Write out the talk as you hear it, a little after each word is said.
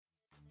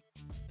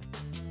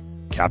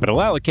Capital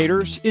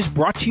Allocators is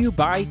brought to you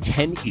by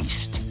 10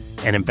 East,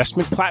 an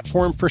investment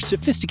platform for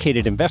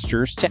sophisticated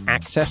investors to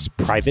access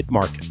private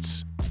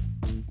markets.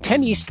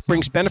 10 East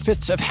brings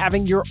benefits of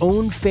having your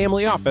own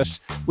family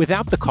office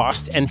without the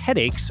cost and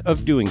headaches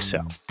of doing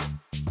so.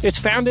 It's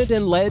founded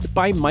and led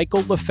by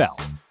Michael LaFell,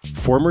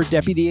 former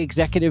Deputy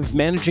Executive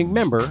Managing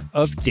Member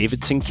of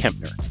Davidson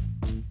Kempner.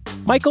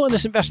 Michael and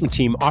his investment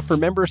team offer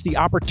members the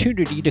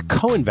opportunity to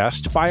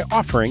co-invest by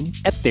offering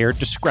at their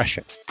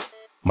discretion.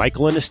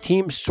 Michael and his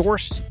team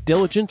source,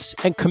 diligence,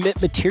 and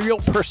commit material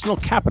personal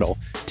capital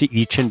to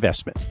each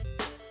investment.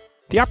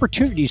 The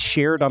opportunities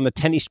shared on the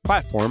 10 East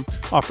platform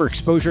offer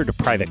exposure to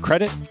private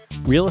credit,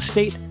 real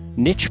estate,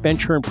 niche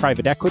venture and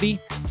private equity,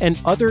 and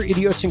other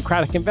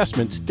idiosyncratic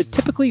investments that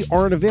typically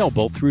aren't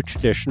available through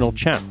traditional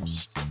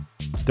channels.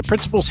 The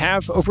principals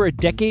have over a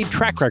decade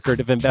track record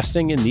of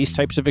investing in these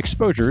types of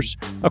exposures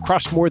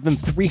across more than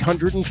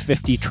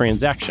 350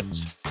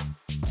 transactions.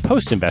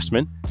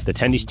 Post-investment, the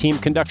 10 East team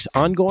conducts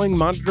ongoing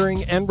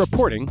monitoring and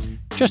reporting,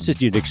 just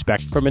as you'd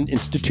expect from an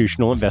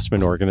institutional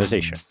investment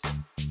organization.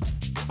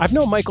 I've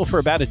known Michael for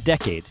about a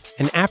decade,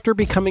 and after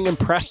becoming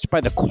impressed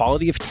by the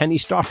quality of 10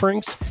 East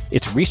offerings,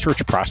 its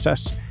research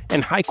process,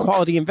 and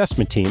high-quality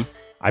investment team,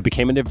 I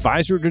became an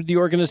advisor to the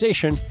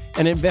organization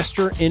and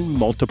investor in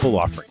multiple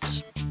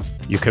offerings.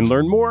 You can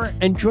learn more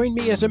and join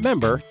me as a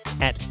member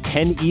at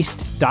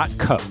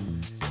 10east.co.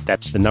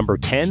 That's the number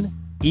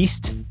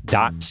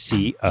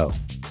 10east.co.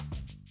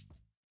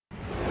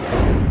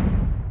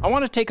 I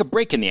want to take a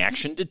break in the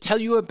action to tell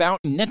you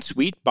about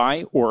NetSuite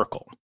by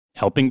Oracle,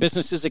 helping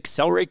businesses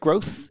accelerate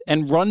growth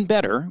and run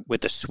better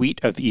with a suite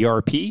of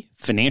ERP,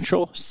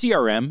 financial,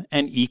 CRM,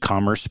 and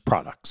e-commerce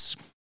products.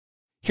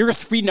 Here are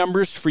three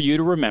numbers for you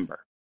to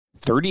remember: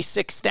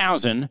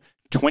 36,000,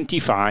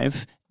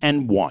 25,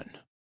 and 1.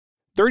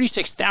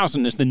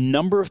 36,000 is the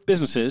number of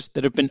businesses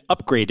that have been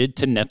upgraded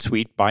to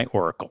NetSuite by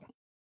Oracle.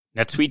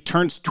 NetSuite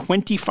turns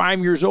 25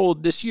 years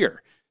old this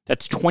year.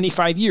 That's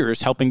 25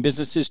 years helping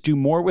businesses do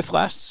more with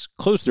less,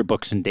 close their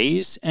books in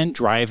days, and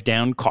drive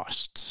down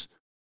costs.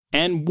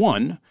 And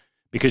 1,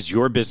 because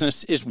your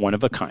business is one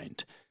of a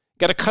kind.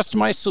 Get a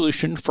customized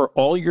solution for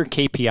all your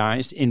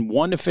KPIs in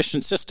one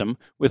efficient system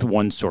with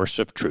one source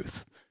of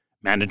truth.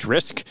 Manage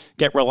risk,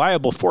 get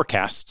reliable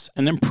forecasts,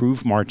 and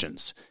improve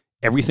margins.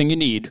 Everything you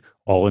need,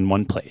 all in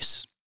one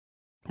place.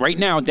 Right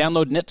now,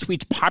 download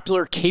NetSuite's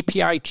popular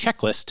KPI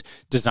checklist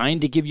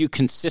designed to give you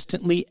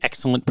consistently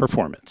excellent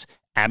performance,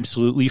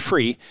 absolutely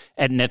free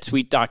at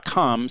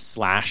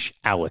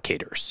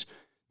netsuite.com/allocators.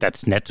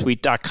 That's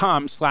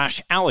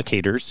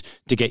netsuite.com/allocators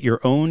to get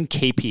your own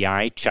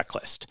KPI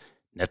checklist.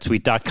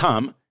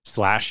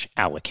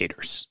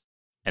 netsuite.com/allocators.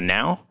 And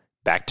now,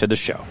 back to the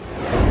show.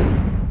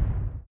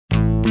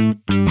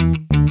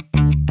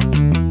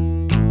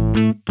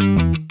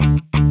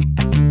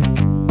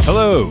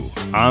 Hello,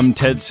 I'm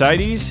Ted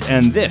Seides,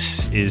 and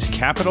this is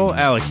Capital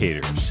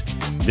Allocators.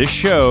 This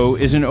show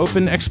is an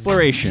open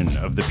exploration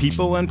of the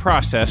people and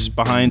process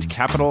behind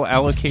capital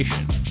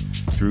allocation.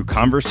 Through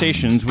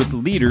conversations with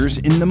leaders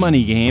in the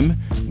money game,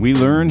 we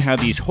learn how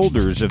these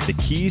holders of the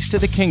keys to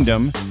the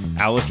kingdom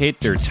allocate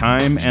their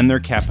time and their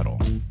capital.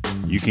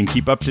 You can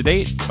keep up to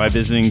date by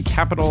visiting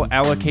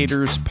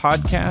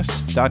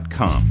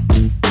capitalallocatorspodcast.com.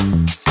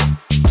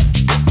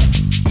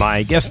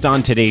 My guest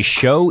on today's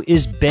show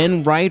is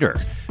Ben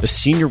Reiter, a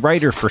senior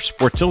writer for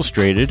Sports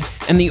Illustrated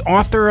and the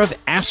author of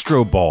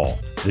Astroball,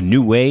 The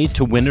New Way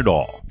to Win It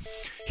All.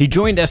 He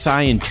joined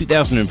SI in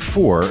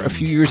 2004, a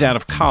few years out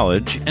of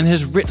college, and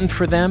has written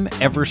for them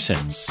ever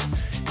since.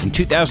 In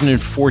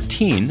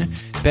 2014,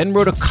 Ben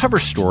wrote a cover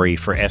story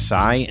for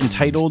SI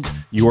entitled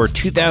Your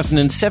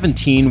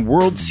 2017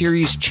 World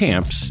Series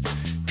Champs,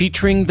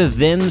 featuring the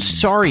then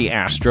sorry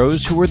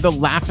Astros who were the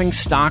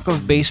laughingstock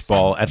of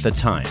baseball at the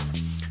time.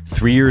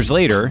 3 years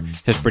later,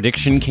 his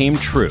prediction came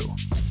true.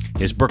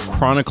 His book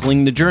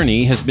chronicling the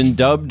journey has been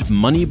dubbed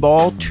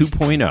Moneyball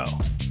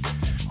 2.0.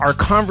 Our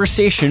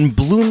conversation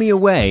blew me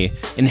away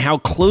in how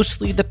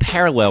closely the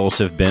parallels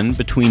have been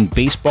between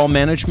baseball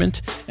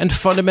management and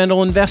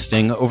fundamental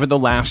investing over the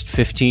last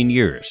 15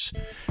 years.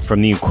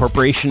 From the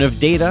incorporation of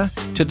data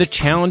to the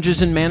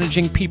challenges in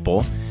managing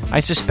people,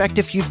 I suspect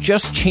if you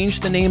just change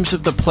the names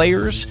of the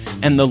players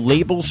and the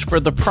labels for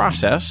the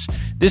process,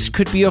 this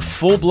could be a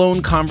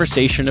full-blown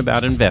conversation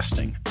about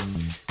investing.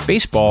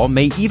 Baseball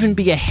may even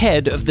be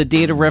ahead of the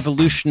data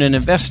revolution in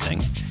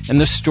investing, and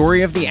the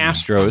story of the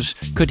Astros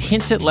could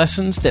hint at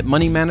lessons that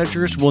money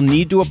managers will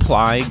need to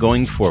apply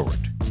going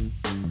forward.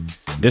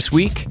 This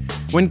week,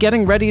 when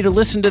getting ready to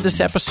listen to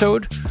this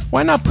episode,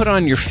 why not put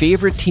on your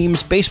favorite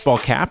team's baseball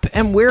cap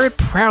and wear it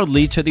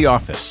proudly to the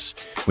office?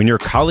 When your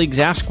colleagues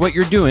ask what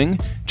you're doing,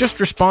 just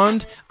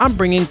respond, "I'm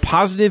bringing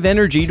positive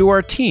energy to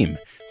our team,"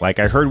 like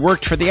I heard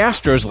worked for the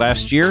Astros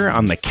last year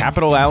on the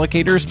Capital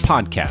Allocators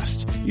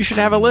podcast. You should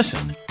have a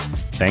listen.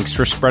 Thanks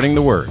for spreading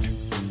the word.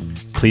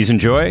 Please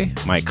enjoy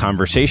my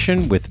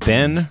conversation with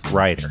Ben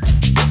Reiter.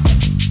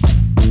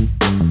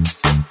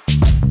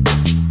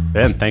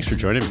 Ben, thanks for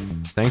joining me.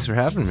 Thanks for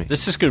having me.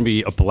 This is going to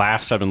be a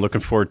blast. I've been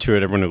looking forward to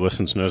it. Everyone who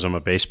listens knows I'm a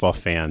baseball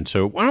fan.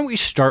 So why don't we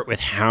start with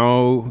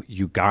how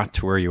you got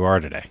to where you are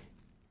today?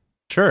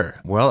 Sure.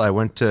 Well, I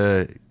went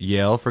to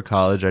Yale for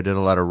college. I did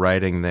a lot of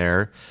writing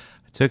there.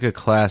 I took a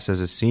class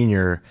as a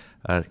senior,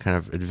 kind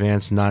of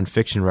advanced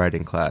nonfiction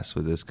writing class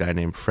with this guy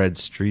named Fred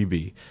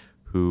Strebe,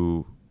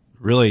 who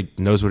really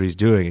knows what he's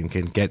doing and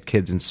can get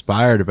kids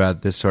inspired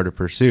about this sort of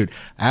pursuit.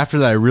 After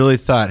that, I really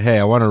thought, hey,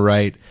 I want to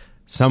write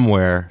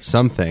somewhere,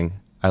 something.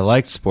 I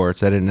liked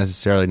sports. I didn't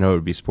necessarily know it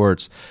would be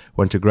sports.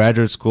 Went to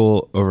graduate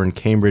school over in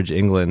Cambridge,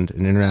 England,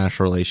 in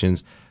international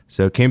relations.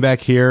 So came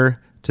back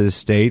here to the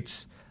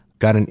States,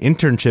 got an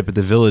internship at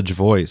the Village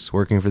Voice,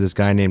 working for this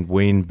guy named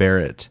Wayne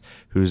Barrett,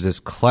 who's this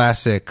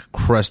classic,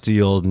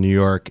 crusty old New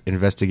York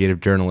investigative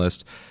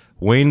journalist.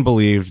 Wayne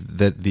believed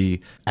that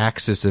the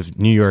axis of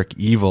New York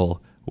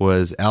evil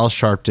was Al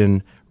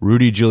Sharpton,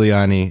 Rudy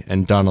Giuliani,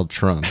 and Donald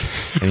Trump.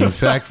 And in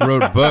fact,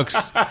 wrote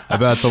books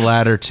about the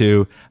latter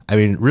two. I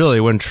mean, really,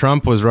 when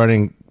Trump was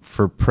running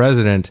for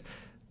president,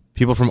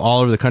 people from all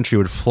over the country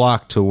would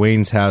flock to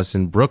Wayne's house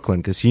in Brooklyn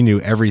because he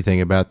knew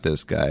everything about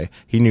this guy.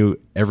 He knew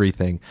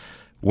everything.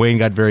 Wayne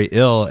got very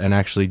ill and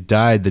actually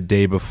died the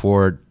day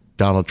before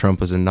Donald Trump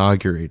was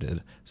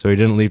inaugurated. So he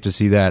didn't leave to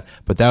see that.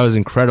 But that was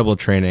incredible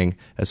training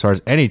as far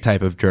as any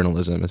type of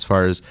journalism, as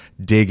far as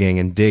digging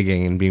and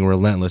being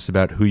relentless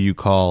about who you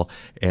call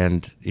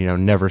and,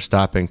 never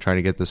stopping trying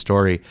to get the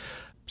story.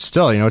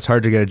 Still, it's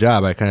hard to get a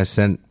job. I kind of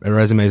sent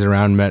resumes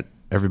around, met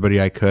everybody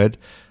I could.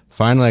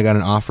 Finally, I got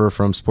an offer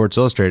from Sports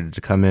Illustrated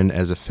to come in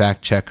as a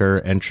fact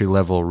checker,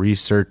 entry-level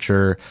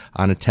researcher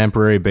on a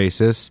temporary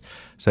basis.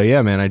 So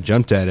yeah, man, I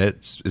jumped at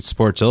it. It's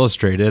Sports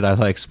Illustrated. I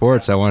like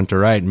sports. I wanted to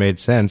write. It made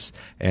sense.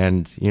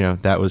 And,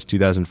 that was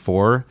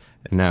 2004,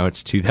 and now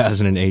it's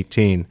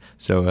 2018.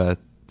 So it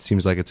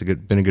seems like it's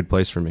been a good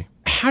place for me.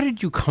 How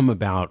did you come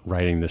about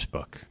writing this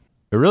book?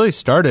 It really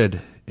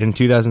started in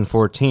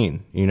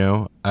 2014.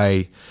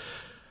 I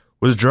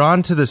was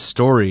drawn to the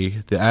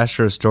story, the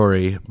Astro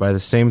story, by the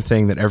same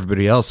thing that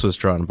everybody else was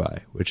drawn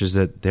by, which is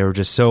that they were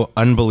just so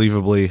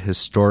unbelievably,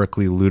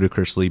 historically,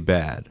 ludicrously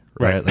bad,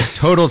 right? Like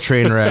total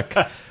train wreck,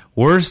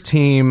 worst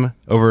team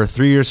over a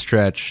 3-year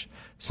stretch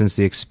since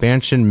the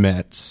expansion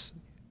Mets,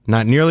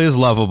 not nearly as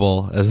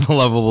lovable as the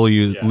lovable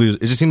lose.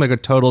 It just seemed like a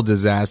total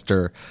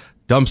disaster,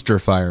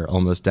 dumpster fire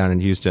almost down in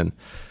Houston.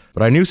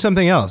 But I knew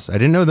something else. I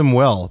didn't know them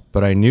well,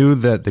 but I knew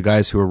that the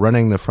guys who were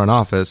running the front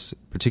office,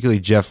 particularly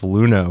Jeff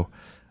Luhnow,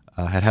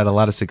 had a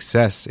lot of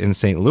success in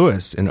St.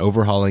 Louis in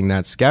overhauling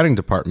that scouting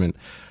department.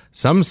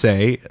 Some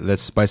say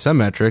that by some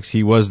metrics,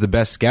 he was the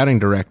best scouting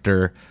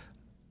director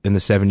in the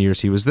 7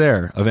 years he was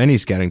there, of any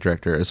scouting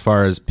director, as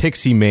far as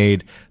picks he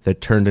made that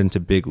turned into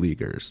big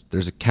leaguers.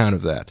 There's a count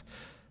of that.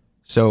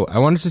 So I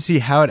wanted to see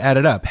how it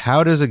added up.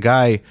 How does a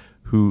guy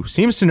who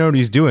seems to know what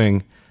he's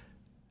doing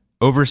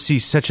oversee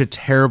such a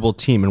terrible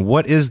team? And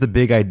what is the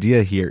big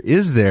idea here?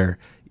 Is there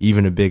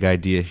even a big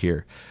idea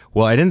here?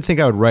 Well, I didn't think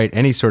I would write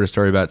any sort of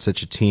story about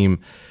such a team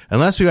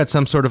unless we got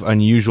some sort of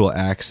unusual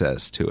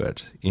access to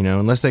it,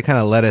 unless they kind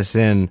of let us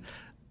in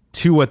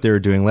to what they were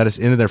doing, let us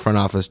into their front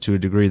office to a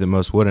degree that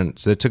most wouldn't.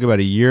 So it took about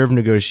a year of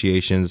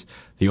negotiations.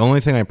 The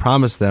only thing I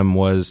promised them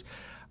was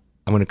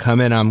I'm going to come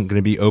in, I'm going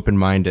to be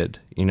open-minded.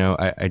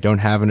 I don't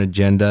have an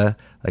agenda.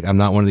 Like, I'm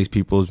not one of these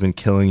people who's been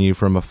killing you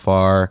from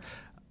afar.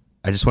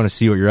 I just want to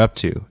see what you're up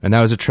to. And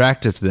that was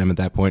attractive to them at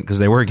that point because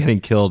they were getting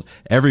killed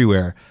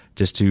everywhere,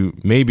 just to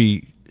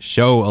maybe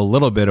show a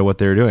little bit of what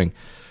they were doing.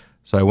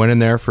 So I went in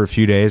there for a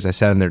few days. I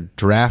sat in their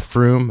draft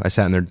room. I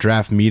sat in their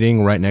draft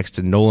meeting right next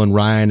to Nolan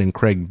Ryan and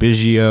Craig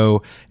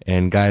Biggio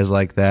and guys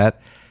like that.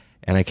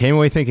 And I came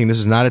away thinking this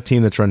is not a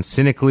team that's run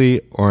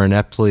cynically or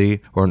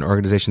ineptly or an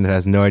organization that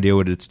has no idea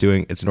what it's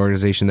doing. It's an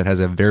organization that has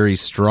a very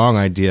strong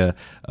idea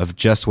of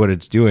just what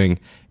it's doing.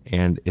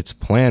 And its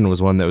plan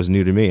was one that was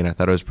new to me, and I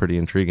thought it was pretty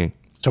intriguing.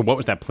 So what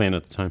was that plan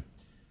at the time?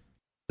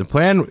 The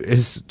plan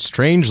is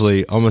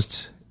strangely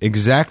almost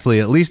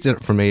exactly, at least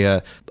from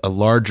a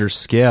larger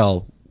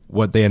scale,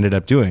 what they ended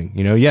up doing.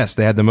 Yes,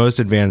 they had the most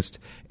advanced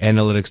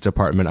analytics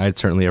department I'd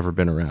certainly ever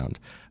been around.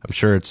 I'm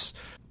sure it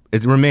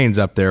remains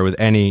up there with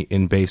any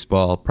in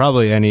baseball,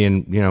 probably any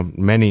in,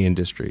 many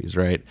industries,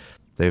 right?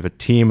 They have a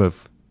team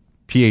of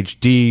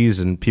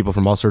PhDs and people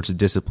from all sorts of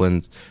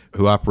disciplines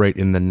who operate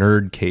in the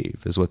nerd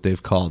cave is what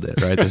they've called it,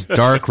 right? This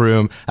dark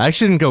room. I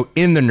actually didn't go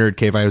in the nerd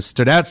cave. I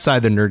stood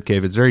outside the nerd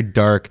cave. It's very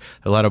dark,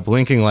 a lot of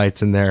blinking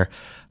lights in there.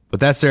 But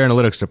that's their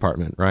analytics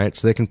department, right?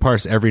 So they can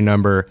parse every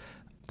number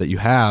that you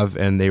have,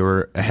 and they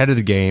were ahead of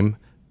the game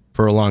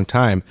for a long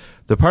time.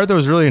 The part that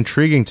was really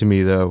intriguing to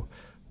me, though,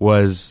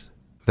 was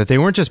that they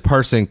weren't just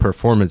parsing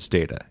performance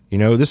data.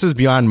 This is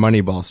beyond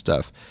Moneyball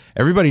stuff.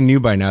 Everybody knew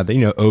by now that,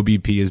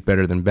 OBP is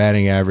better than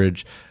batting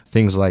average,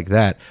 things like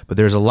that. But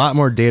there's a lot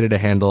more data to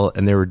handle,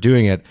 and they were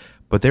doing it.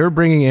 But they were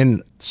bringing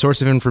in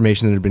source of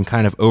information that had been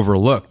kind of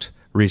overlooked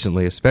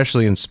recently,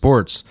 especially in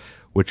sports,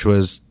 which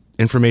was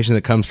information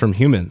that comes from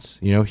humans,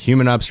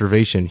 human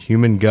observation,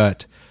 human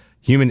gut,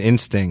 human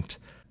instinct.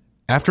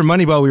 After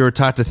Moneyball, we were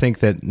taught to think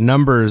that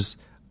numbers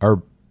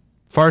are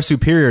far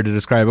superior to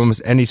describe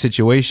almost any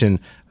situation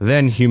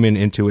than human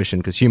intuition,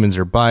 because humans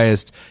are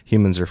biased,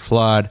 humans are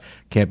flawed,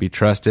 can't be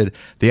trusted.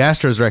 The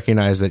Astros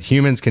recognize that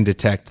humans can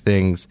detect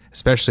things,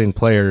 especially in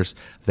players,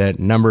 that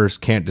numbers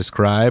can't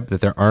describe,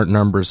 that there aren't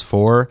numbers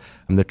for.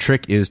 And the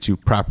trick is to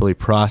properly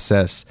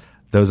process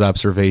those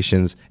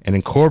observations and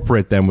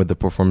incorporate them with the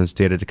performance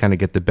data to kind of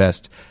get the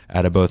best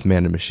out of both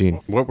man and machine.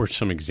 What were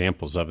some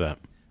examples of that?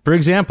 For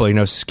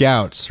example,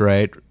 scouts,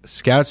 right?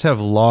 Scouts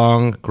have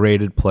long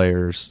graded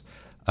players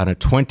on a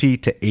 20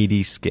 to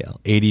 80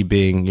 scale. 80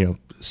 being,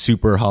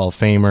 super Hall of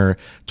Famer,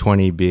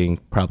 20 being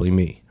probably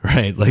me,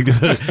 right? Like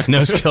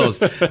no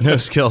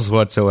skills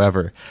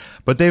whatsoever.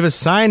 But they've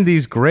assigned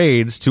these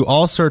grades to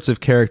all sorts of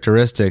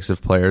characteristics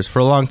of players for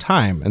a long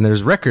time. And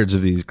there's records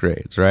of these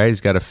grades, right?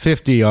 He's got a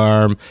 50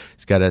 arm.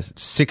 He's got a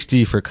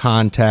 60 for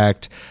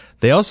contact.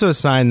 They also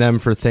assign them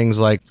for things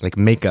like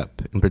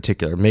makeup in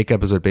particular.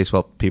 Makeup is what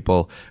baseball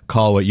people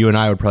call what you and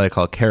I would probably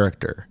call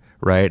character,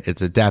 right?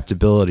 It's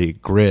adaptability,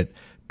 grit,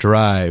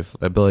 drive,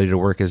 ability to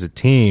work as a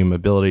team,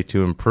 ability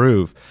to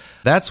improve.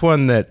 That's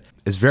one that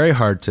is very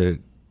hard to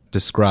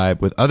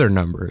describe with other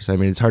numbers. I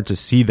mean, it's hard to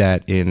see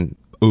that in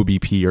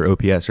OBP or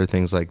OPS or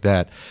things like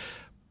that.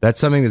 That's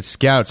something that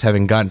scouts,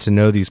 having gotten to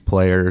know these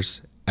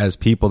players as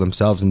people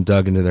themselves and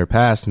dug into their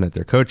past, met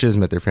their coaches,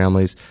 met their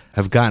families,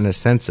 have gotten a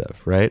sense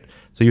of, right?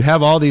 So you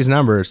have all these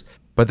numbers,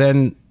 but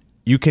then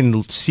you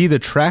can see the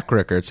track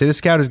record. Say the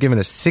scout has given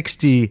a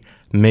 60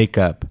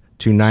 makeup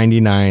to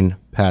 99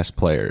 past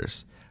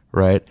players,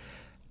 right?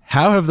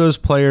 How have those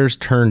players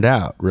turned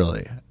out,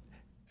 really?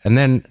 And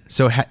then,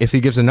 so if he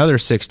gives another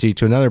 60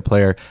 to another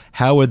player,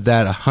 how would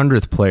that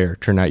 100th player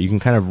turn out? You can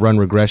kind of run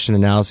regression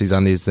analyses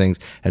on these things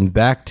and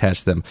back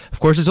test them.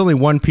 Of course, it's only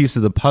one piece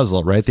of the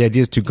puzzle, right? The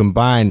idea is to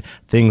combine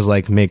things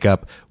like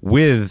makeup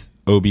with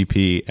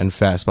OBP and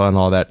fastball and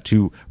all that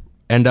to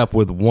end up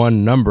with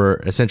one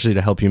number, essentially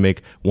to help you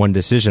make one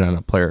decision on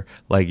a player,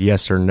 like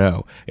yes or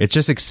no. It's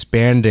just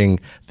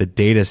expanding the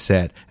data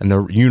set and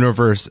the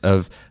universe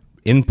of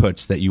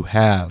inputs that you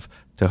have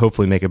to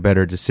hopefully make a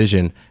better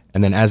decision.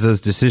 And then as those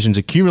decisions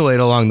accumulate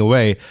along the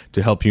way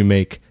to help you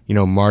make,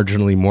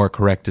 marginally more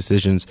correct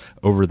decisions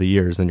over the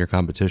years than your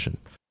competition.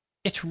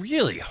 It's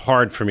really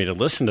hard for me to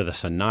listen to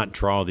this and not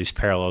draw these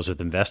parallels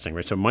with investing,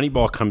 right? So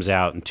Moneyball comes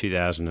out in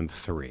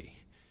 2003,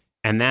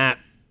 and that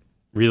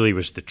really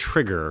was the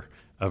trigger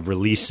of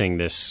releasing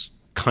this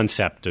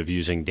concept of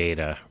using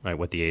data, right?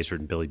 What the A's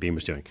and Billy Beane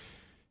was doing.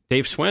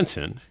 Dave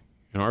Swenson,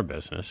 in our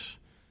business,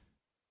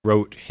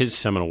 wrote his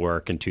seminal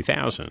work in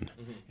 2000,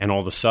 and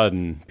all of a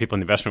sudden, people in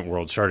the investment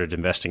world started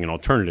investing in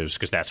alternatives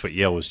because that's what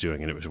Yale was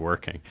doing, and it was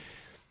working.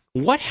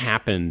 What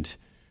happened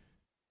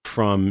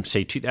from,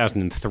 say,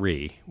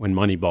 2003, when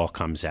Moneyball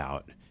comes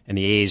out, and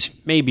the A's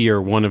maybe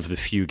are one of the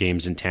few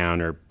games in town,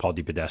 or Paul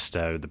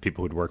DePodesta, the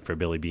people who'd worked for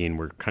Billy Beane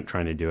were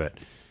trying to do it,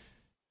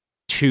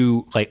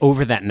 to,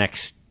 over that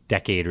next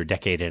decade or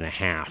decade and a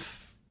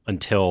half,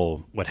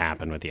 until what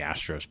happened with the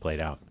Astros played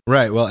out.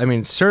 Right. Well, I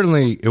mean,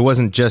 certainly it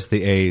wasn't just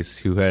the A's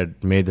who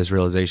had made this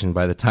realization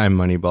by the time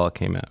Moneyball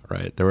came out,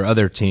 right? There were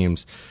other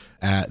teams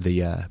at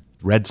the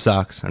Red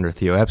Sox under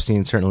Theo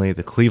Epstein, certainly.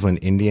 The Cleveland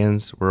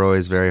Indians were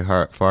always very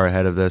far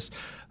ahead of this.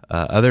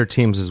 Other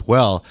teams as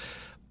well.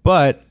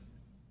 And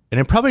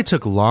it probably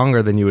took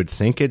longer than you would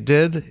think it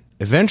did.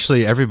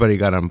 Eventually, everybody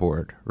got on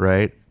board,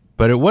 right?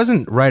 But it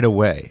wasn't right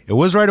away. It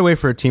was right away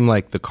for a team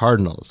like the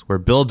Cardinals, where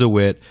Bill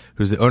DeWitt,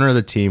 who's the owner of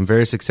the team,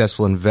 very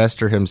successful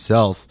investor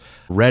himself,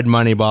 read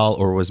Moneyball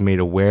or was made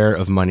aware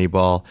of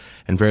Moneyball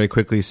and very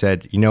quickly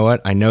said, you know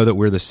what, I know that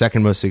we're the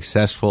second most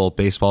successful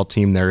baseball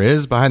team there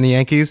is behind the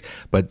Yankees,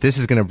 but this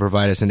is going to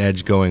provide us an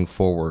edge going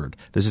forward.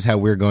 This is how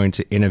we're going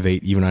to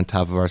innovate even on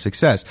top of our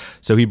success.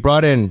 So he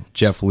brought in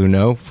Jeff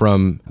Luhnow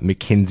from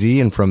McKinsey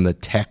and from the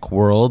tech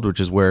world, which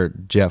is where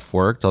Jeff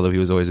worked, although he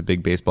was always a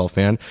big baseball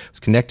fan. Was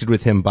connected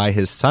with him by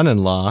his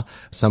son-in-law,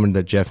 someone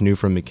that Jeff knew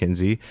from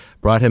McKinsey,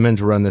 brought him in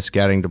to run the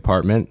scouting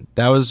department.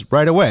 That was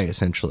right away,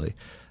 essentially.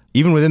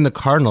 Even within the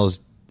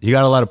Cardinals, you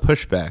got a lot of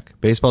pushback.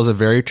 Baseball is a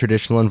very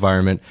traditional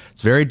environment.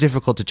 It's very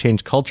difficult to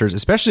change cultures,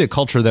 especially a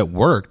culture that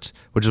worked,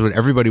 which is what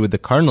everybody with the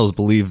Cardinals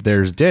believed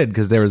theirs did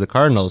because they were the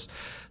Cardinals.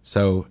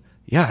 So,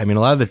 yeah, I mean,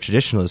 a lot of the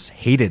traditionalists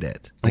hated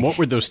it. And what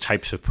were those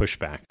types of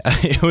pushback?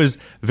 It was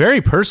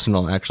very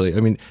personal, actually. I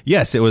mean,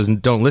 yes, it was,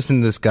 don't listen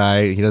to this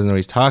guy. He doesn't know what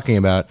he's talking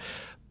about.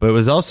 But it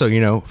was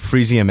also,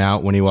 freezing him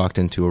out when he walked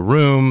into a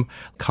room,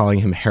 calling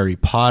him Harry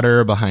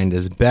Potter behind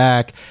his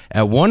back.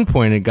 At one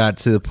point, it got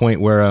to the point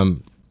where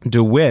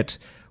DeWitt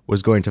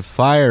was going to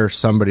fire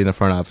somebody in the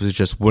front office who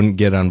just wouldn't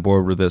get on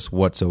board with this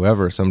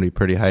whatsoever, somebody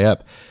pretty high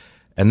up.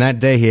 And that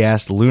day, he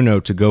asked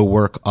Luhnow to go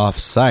work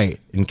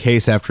off-site in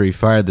case after he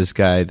fired this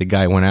guy, the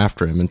guy went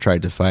after him and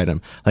tried to fight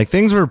him. Like,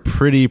 things were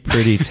pretty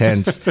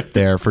tense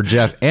there for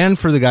Jeff and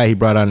for the guy he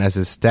brought on as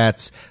his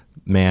stats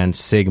man,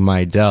 Sig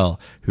Mejdal,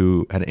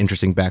 who had an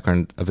interesting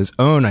background of his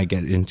own I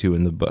get into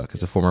in the book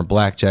as a former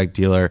blackjack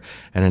dealer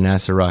and a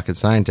NASA rocket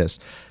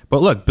scientist.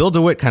 But look, Bill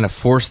DeWitt kind of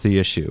forced the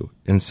issue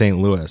in St.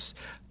 Louis.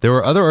 There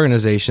were other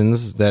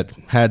organizations that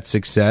had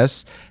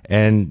success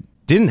and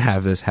didn't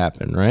have this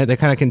happen, right? They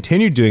kind of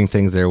continued doing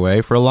things their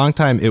way. For a long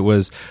time, it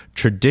was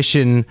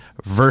tradition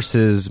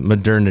versus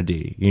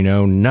modernity,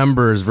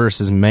 numbers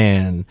versus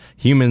man,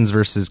 humans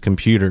versus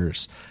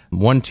computers.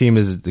 One team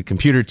is the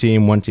computer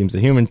team, one team's the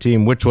human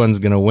team. Which one's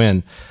going to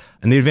win?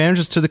 And the advantage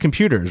is to the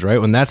computers, right?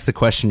 When that's the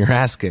question you're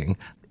asking.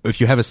 If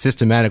you have a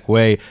systematic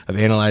way of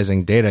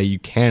analyzing data, you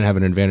can have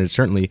an advantage,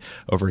 certainly,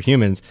 over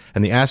humans.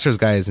 And the Astros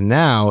guys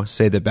now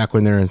say that back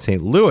when they're in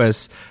St.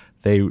 Louis,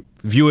 they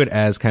view it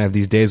as kind of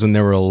these days when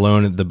they were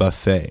alone at the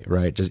buffet,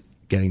 right? Just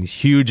getting these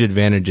huge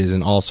advantages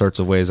in all sorts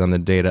of ways on the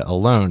data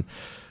alone.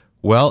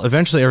 Well,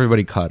 eventually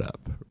everybody caught up.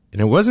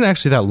 And it wasn't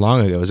actually that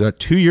long ago. It was about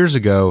 2 years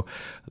ago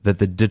that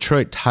the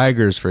Detroit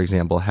Tigers, for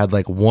example, had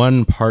like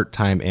one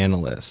part-time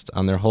analyst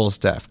on their whole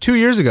staff. 2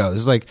 years ago.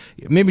 This is like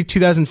maybe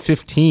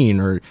 2015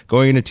 or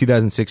going into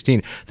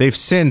 2016. They've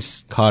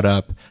since caught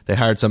up. They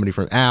hired somebody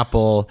from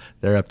Apple.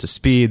 They're up to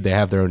speed. They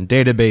have their own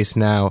database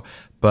now.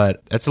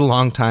 But that's a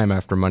long time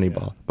after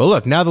Moneyball. Yeah. But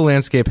look, now the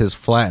landscape has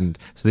flattened.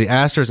 So the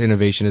Astros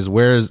innovation is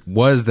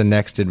was the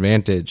next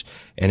advantage.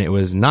 And it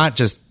was not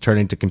just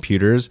turning to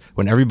computers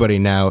when everybody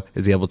now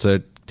is able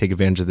to take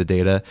advantage of the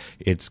data.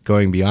 It's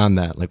going beyond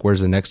that. Like,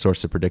 where's the next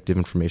source of predictive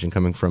information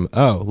coming from?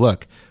 Oh,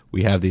 look,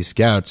 we have these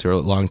scouts who are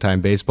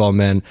longtime baseball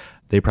men.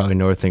 They probably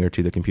know a thing or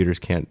two that computers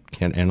can't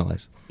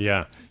analyze.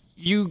 Yeah.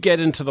 You get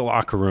into the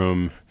locker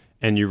room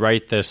and you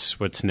write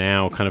this, what's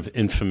now kind of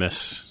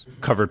infamous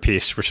cover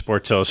piece for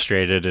Sports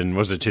Illustrated in,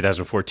 was it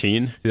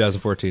 2014?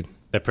 2014.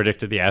 That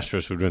predicted the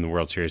Astros would win the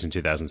World Series in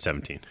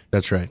 2017.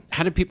 That's right.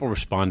 How did people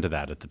respond to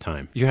that at the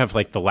time? You have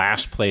like the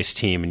last place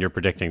team and you're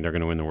predicting they're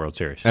going to win the World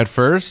Series. At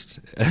first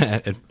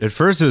it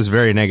was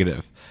very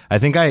negative. I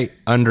think I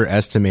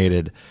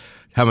underestimated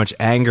how much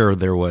anger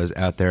there was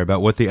out there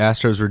about what the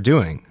Astros were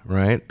doing,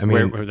 right? I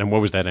mean, and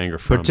what was that anger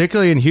from?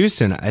 Particularly in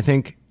Houston. I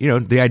think,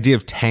 the idea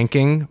of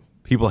tanking,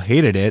 people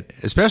hated it,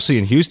 especially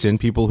in Houston,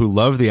 people who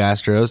love the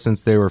Astros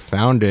since they were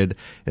founded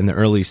in the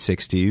early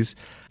 60s.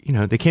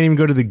 They can't even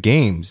go to the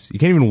games. You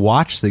can't even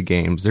watch the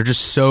games. They're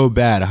just so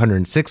bad.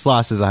 106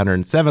 losses,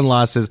 107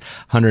 losses,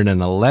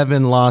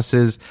 111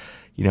 losses.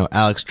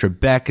 Alex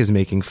Trebek is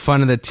making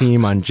fun of the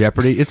team on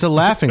Jeopardy. It's a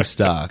laughing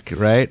stock,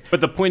 right?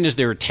 But the point is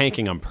they were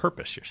tanking on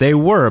purpose. They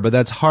were, but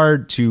that's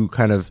hard to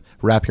kind of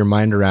wrap your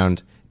mind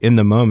around in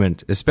the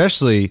moment,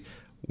 especially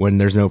when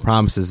there's no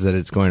promises that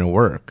it's going to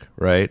work,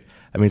 right?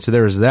 I mean, so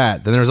there was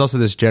that. Then there was also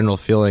this general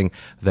feeling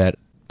that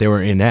they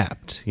were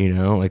inept,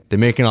 like they're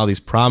making all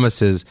these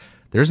promises.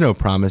 There's no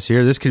promise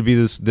here. This could be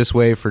this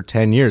way for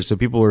 10 years. So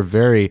people were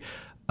very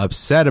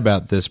upset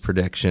about this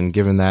prediction,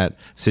 given that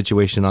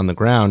situation on the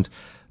ground.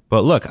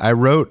 But look, I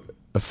wrote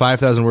a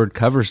 5,000-word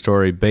cover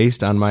story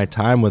based on my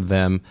time with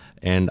them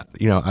and,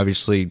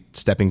 obviously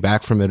stepping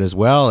back from it as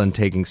well and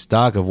taking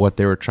stock of what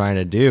they were trying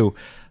to do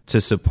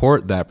to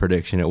support that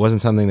prediction. It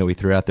wasn't something that we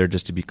threw out there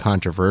just to be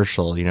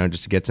controversial,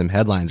 just to get some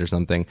headlines or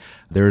something.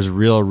 There was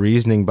real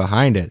reasoning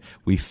behind it.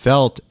 We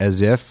felt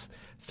as if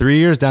 3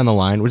 years down the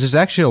line, which is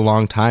actually a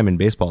long time in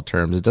baseball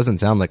terms. It doesn't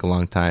sound like a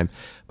long time,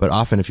 but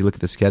often if you look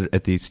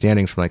at the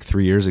standings from like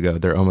 3 years ago,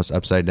 they're almost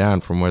upside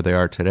down from where they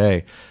are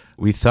today.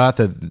 We thought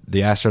that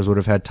the Astros would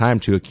have had time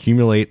to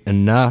accumulate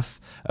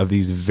enough of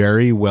these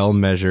very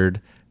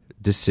well-measured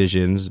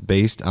decisions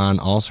based on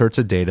all sorts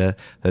of data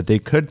that they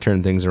could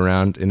turn things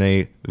around in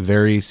a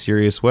very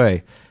serious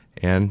way.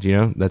 And,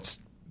 that's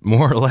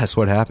more or less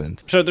what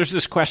happened. So there's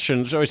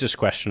always this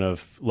question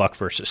of luck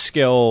versus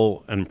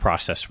skill and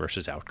process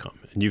versus outcome.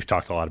 And you've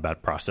talked a lot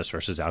about process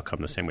versus outcome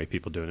the same way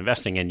people do in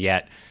investing. And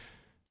yet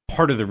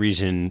part of the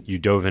reason you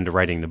dove into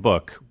writing the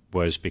book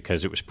was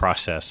because it was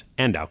process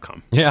and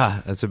outcome.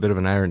 Yeah, that's a bit of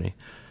an irony.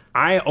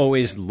 I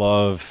always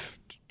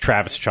loved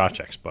Travis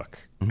Chawchuk's book,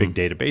 Big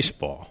Data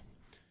Baseball,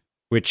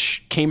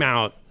 which came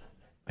out,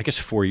 I guess,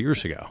 4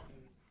 years ago.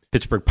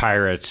 Pittsburgh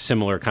Pirates,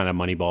 similar kind of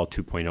Moneyball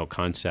 2.0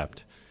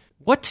 concept.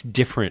 What's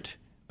different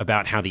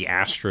about how the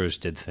Astros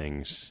did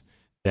things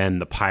than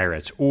the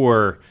Pirates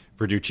or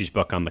Verducci's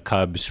book on the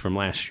Cubs from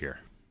last year?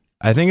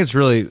 I think it's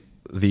really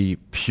the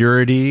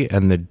purity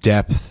and the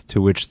depth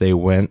to which they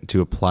went to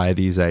apply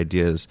these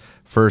ideas,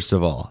 first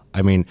of all.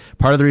 I mean,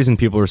 part of the reason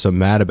people were so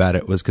mad about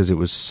it was because it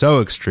was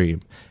so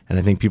extreme, and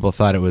I think people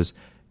thought it was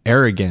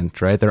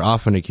arrogant, right? They're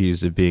often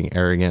accused of being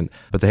arrogant,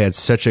 but they had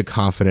such a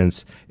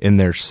confidence in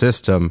their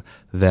system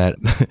that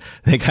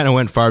they kind of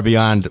went far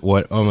beyond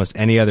what almost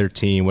any other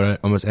team, what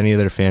almost any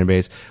other fan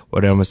base,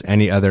 what almost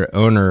any other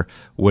owner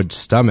would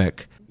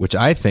stomach, which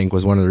I think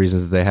was one of the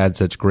reasons that they had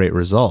such great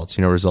results,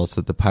 results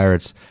that the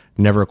Pirates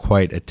never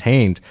quite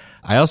attained.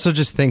 I also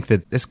just think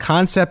that this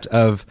concept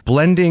of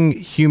blending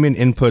human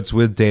inputs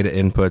with data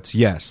inputs,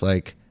 yes,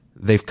 like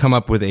they've come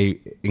up with a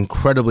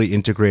incredibly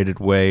integrated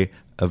way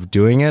of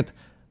doing it.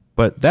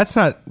 But that's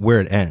not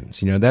where it ends.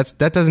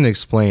 That doesn't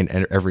explain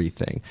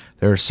everything.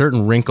 There are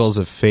certain wrinkles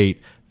of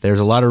fate. There's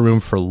a lot of room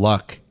for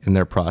luck in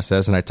their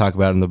process. And I talk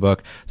about in the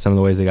book some of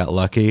the ways they got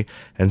lucky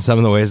and some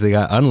of the ways they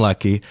got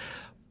unlucky.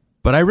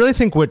 But I really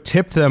think what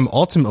tipped them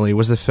ultimately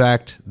was the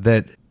fact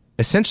that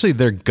essentially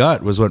their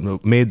gut was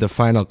what made the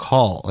final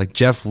call. Like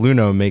Jeff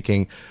Luhnow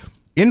making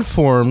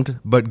informed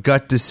but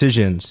gut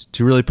decisions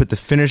to really put the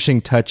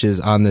finishing touches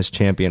on this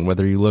champion,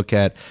 whether you look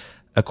at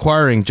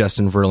acquiring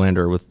Justin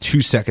Verlander with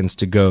 2 seconds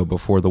to go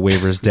before the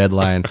waivers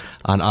deadline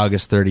on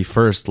August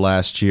 31st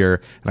last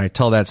year. And I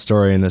tell that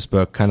story in this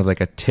book, kind of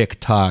like a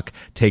tick-tock,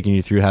 taking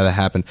you through how that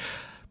happened.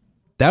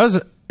 That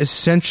was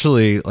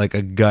essentially like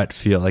a gut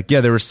feel. Like,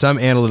 yeah, there were some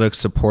analytics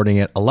supporting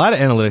it. A lot of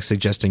analytics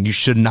suggesting you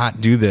should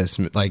not do this.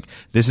 Like,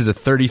 this is a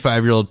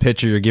 35-year-old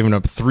pitcher you're giving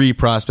up 3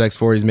 prospects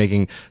for. He's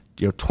making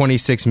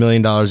 $26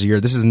 million a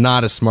year. This is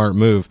not a smart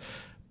move.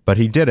 But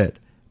he did it.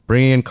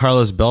 Bringing in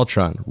Carlos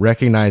Beltran,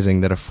 recognizing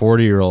that a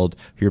 40-year-old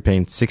who you're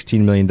paying $16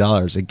 million,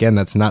 again,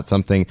 that's not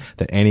something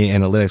that any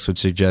analytics would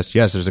suggest.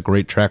 Yes, there's a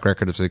great track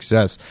record of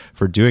success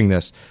for doing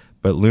this,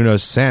 but Luhnow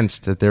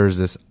sensed that there was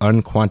this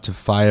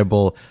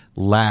unquantifiable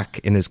lack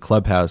in his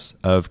clubhouse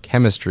of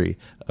chemistry,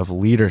 of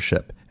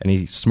leadership. And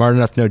he's smart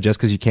enough to know just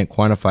because you can't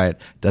quantify it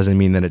doesn't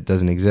mean that it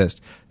doesn't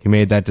exist. He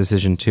made that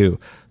decision too.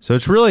 So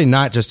it's really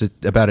not just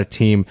about a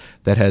team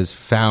that has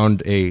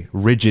found a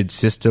rigid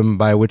system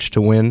by which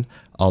to win,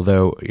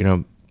 although,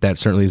 that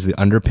certainly is the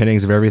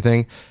underpinnings of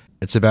everything.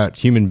 It's about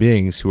human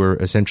beings who are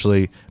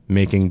essentially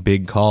making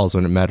big calls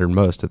when it mattered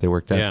most that they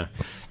worked out. Yeah.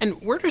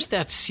 And where does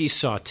that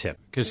seesaw tip?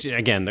 Because,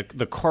 again,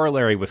 the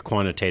corollary with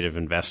quantitative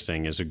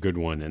investing is a good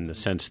one in the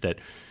sense that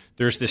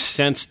there's this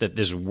sense that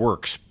this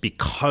works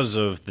because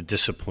of the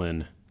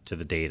discipline to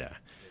the data,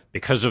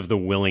 because of the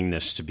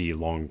willingness to be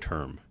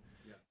long-term.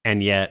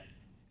 And yet,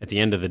 at the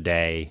end of the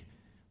day,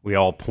 we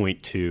all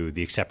point to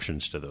the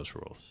exceptions to those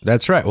rules.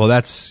 That's right. Well,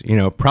 that's,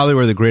 probably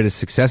where the greatest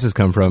successes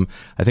come from.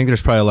 I think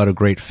there's probably a lot of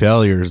great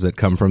failures that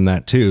come from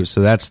that too.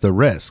 So that's the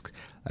risk.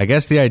 I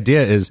guess the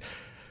idea is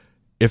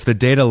if the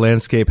data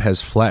landscape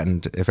has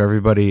flattened, if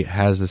everybody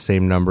has the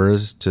same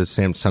numbers to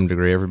some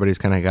degree, everybody's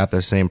kind of got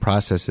their same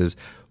processes,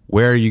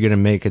 where are you going to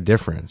make a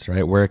difference,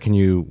 right? Where can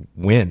you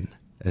win,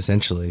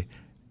 essentially?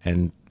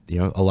 And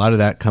a lot of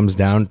that comes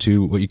down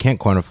to what you can't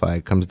quantify.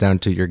 It comes down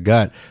to your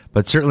gut.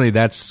 But certainly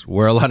that's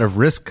where a lot of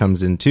risk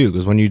comes in too,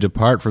 because when you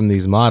depart from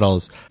these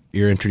models,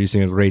 you're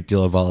introducing a great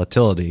deal of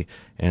volatility.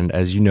 And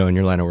as you know, in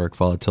your line of work,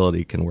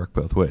 volatility can work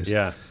both ways.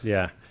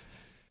 Yeah.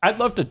 I'd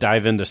love to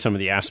dive into some of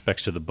the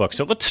aspects of the book.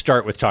 So let's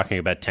start with talking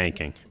about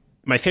tanking.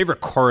 My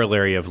favorite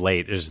corollary of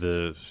late is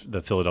the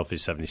Philadelphia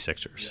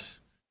 76ers,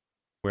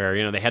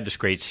 where, they had this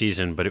great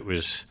season, but it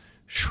was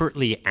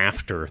shortly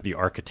after the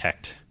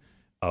architect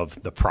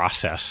of the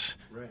process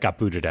got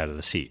booted out of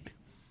the seat.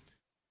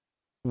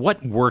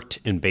 What worked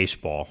in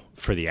baseball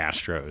for the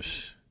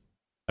Astros?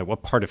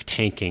 What part of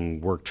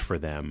tanking worked for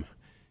them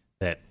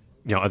that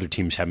other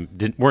teams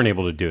weren't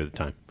able to do at the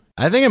time?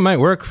 I think it might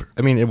work.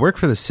 It worked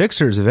for the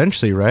Sixers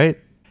eventually, right?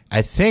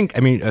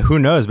 Who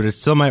knows? But it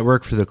still might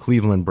work for the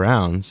Cleveland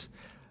Browns.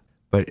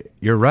 But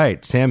you're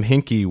right. Sam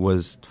Hinkie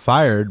was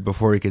fired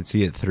before he could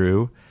see it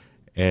through,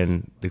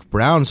 and the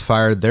Browns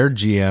fired their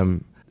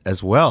GM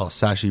as well,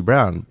 Sashi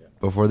Brown,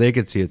 before they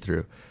could see it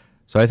through.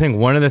 So I think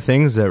one of the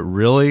things that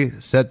really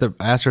set the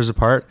Astros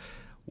apart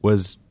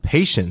was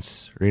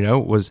patience,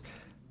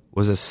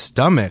 was a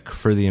stomach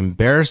for the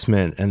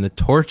embarrassment and the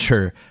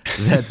torture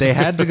that they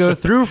had to go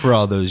through for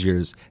all those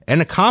years,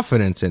 and a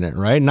confidence in it,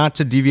 right? Not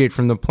to deviate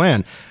from the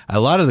plan.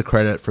 A lot of the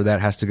credit for that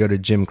has to go to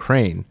Jim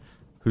Crane,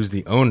 who's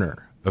the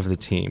owner of the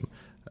team.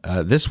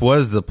 This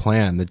was the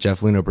plan that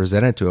Jeff Luhnow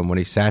presented to him when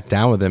he sat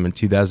down with him in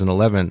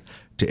 2011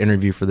 to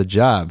interview for the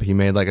job. He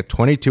made like a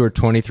 22 or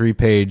 23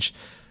 page,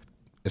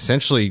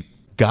 essentially,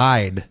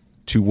 guide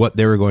to what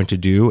they were going to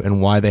do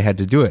and why they had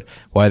to do it.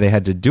 Why they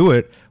had to do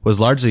it was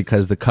largely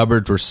because the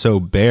cupboards were so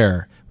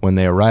bare when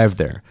they arrived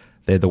there.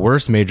 They had the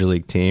worst major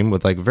league team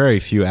with like very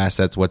few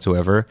assets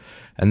whatsoever,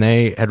 and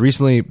they had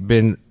recently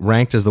been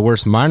ranked as the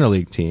worst minor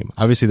league team.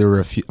 Obviously, there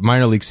were a few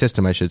minor league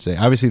system, I should say.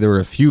 Obviously, there were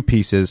a few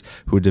pieces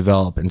who would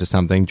develop into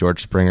something: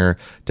 George Springer,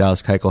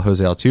 Dallas Keuchel,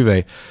 Jose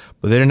Altuve,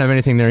 but they didn't have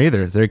anything there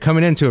either. They're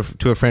coming into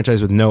a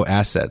franchise with no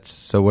assets.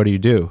 So what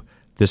do?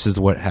 This is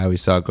how we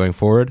saw it going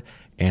forward,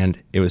 and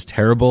it was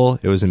terrible.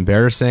 It was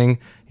embarrassing.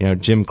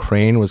 Jim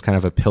Crane was kind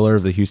of a pillar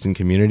of the Houston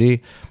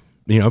community.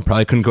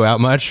 Probably couldn't go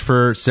out much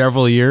for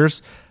several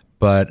years,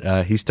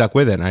 but he stuck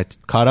with it. And I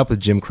caught up with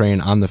Jim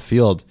Crane on the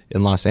field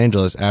in Los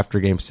Angeles after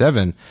Game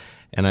 7,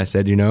 and I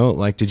said,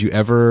 did you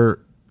ever,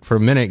 for a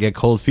minute, get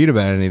cold feet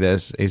about any of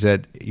this? He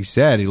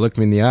looked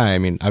me in the eye.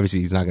 Obviously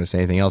he's not going to say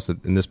anything else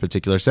in this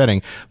particular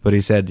setting, but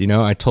he said,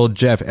 I told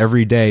Jeff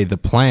every day, the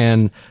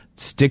plan,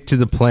 stick to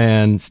the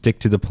plan,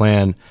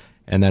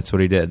 and that's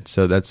what he did.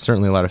 So that's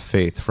certainly a lot of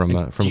faith from a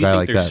guy like that. Do you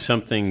think there's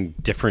something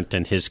different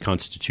in his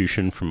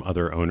constitution from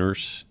other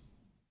owners?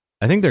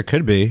 I think there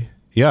could be,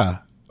 yeah.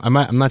 I'm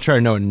not sure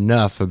I know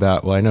enough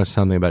about, I know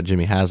something about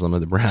Jimmy Haslam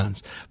of the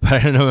Browns, but I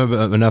don't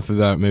know enough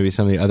about maybe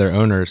some of the other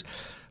owners.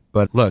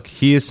 But look,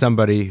 he is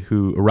somebody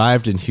who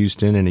arrived in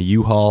Houston in a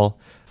U-Haul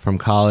from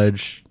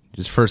college,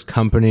 his first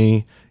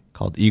company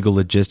called Eagle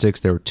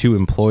Logistics. There were 2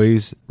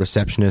 employees,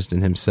 receptionist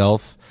and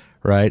himself,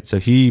 right? So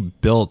he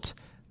built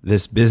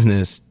this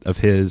business of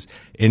his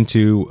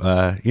into,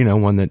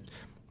 one that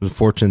a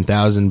Fortune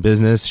 1000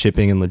 business,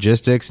 shipping and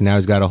logistics. Now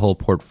he's got a whole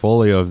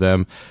portfolio of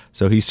them.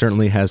 So he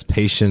certainly has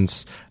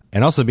patience.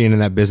 And also being in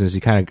that business, he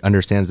kind of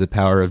understands the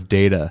power of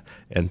data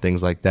and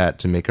things like that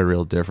to make a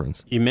real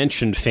difference. You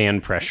mentioned fan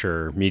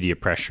pressure, media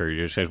pressure.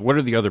 You said, what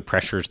are the other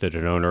pressures that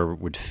an owner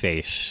would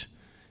face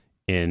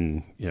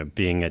in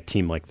being a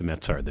team like the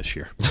Mets are this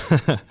year?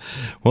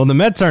 Well, the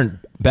Mets aren't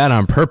bad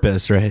on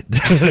purpose, right?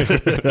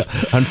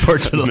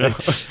 Unfortunately. No.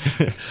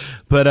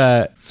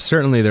 But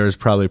certainly there was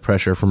probably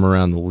pressure from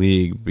around the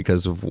league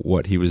because of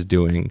what he was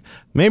doing.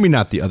 Maybe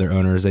not the other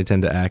owners. They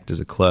tend to act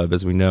as a club,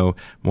 as we know,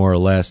 more or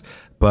less.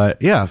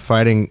 But yeah,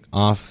 fighting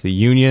off the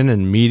union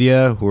and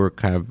media who were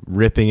kind of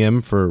ripping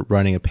him for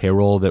running a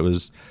payroll that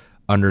was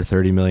under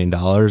 $30 million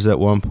at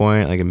one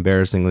point, like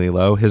embarrassingly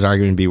low. His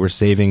argument would be we're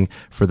saving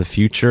for the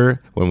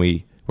future when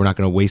we're not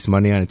going to waste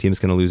money on a team that's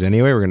going to lose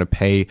anyway. We're going to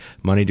pay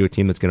money to a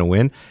team that's going to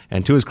win.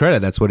 And to his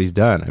credit, that's what he's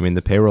done. I mean,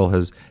 the payroll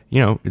has,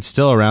 it's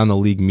still around the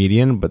league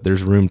median, but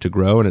there's room to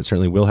grow, and it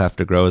certainly will have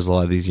to grow as a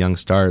lot of these young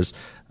stars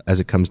as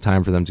it comes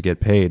time for them to get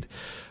paid.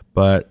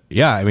 But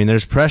yeah, I mean,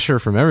 there's pressure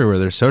from everywhere.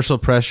 There's social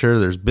pressure.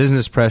 There's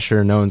business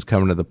pressure. No one's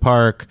coming to the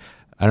park.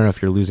 I don't know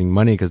if you're losing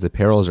money because the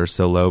payrolls are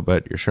so low,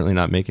 but you're certainly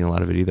not making a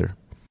lot of it either.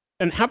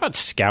 And how about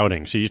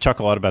scouting? So you talk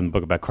a lot about in the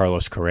book about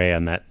Carlos Correa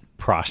and that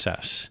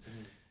process.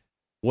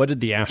 What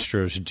did the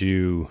Astros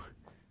do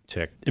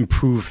to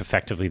improve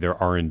effectively their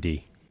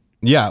R&D?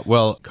 Yeah,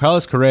 well,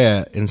 Carlos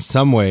Correa in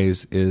some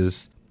ways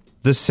is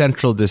the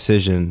central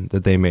decision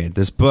that they made.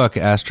 This book,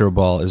 Astro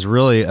Ball, is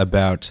really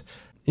about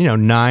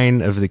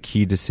 9 of the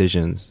key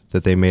decisions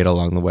that they made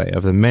along the way,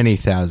 of the many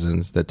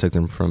thousands that took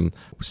them from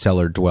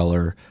cellar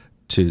dweller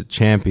to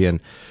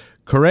champion.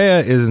 Correa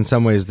is in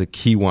some ways the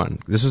key one.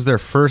 This was their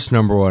first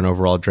number 1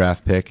 overall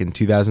draft pick in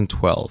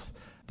 2012.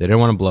 They didn't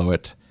want to blow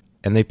it,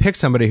 and they picked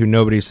somebody who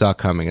nobody saw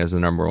coming as the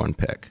number 1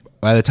 pick.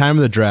 By the time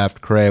of the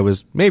draft, Correa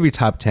was maybe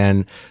top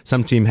 10.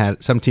 Some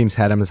teams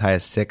had him as high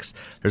as 6.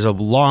 There's a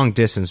long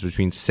distance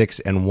between 6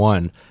 and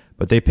 1,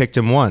 but they picked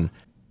him 1.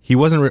 He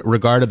wasn't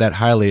regarded that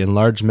highly in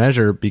large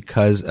measure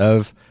because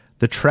of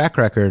the track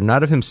record,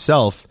 not of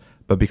himself,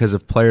 but because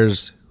of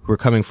players who were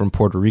coming from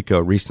Puerto Rico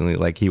recently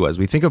like he was.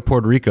 We think of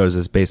Puerto Rico as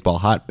this baseball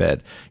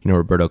hotbed.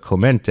 Roberto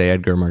Clemente,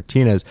 Edgar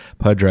Martinez,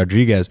 Pudge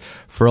Rodriguez.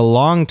 For a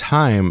long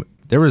time,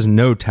 there was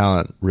no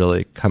talent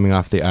really coming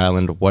off the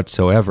island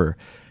whatsoever.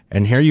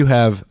 And here you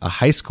have a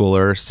high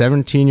schooler,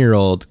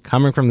 17-year-old,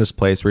 coming from this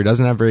place where he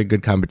doesn't have very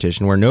good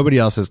competition, where nobody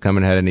else has come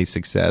and had any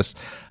success,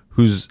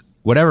 who's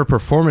whatever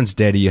performance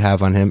data you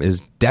have on him is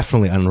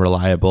definitely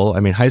unreliable.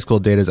 I mean, high school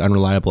data is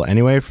unreliable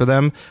anyway for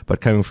them,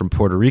 but coming from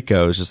Puerto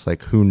Rico is just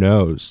like, who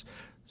knows?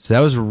 So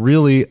that was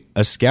really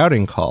a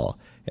scouting call.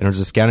 And it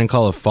was a scouting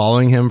call of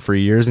following him for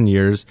years and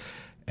years.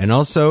 And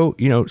also,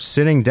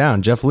 sitting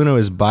down. Jeff Luhnow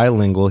is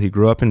bilingual. He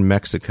grew up in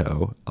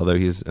Mexico, although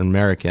he's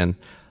American.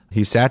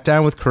 He sat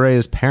down with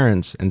Correa's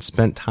parents and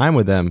spent time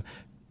with them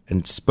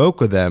and spoke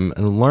with them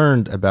and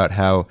learned about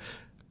how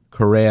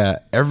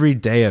Correa, every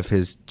day of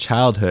his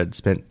childhood,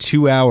 spent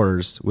 2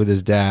 hours with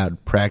his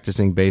dad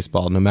practicing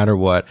baseball, no matter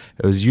what.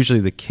 It was usually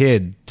the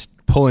kid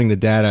pulling the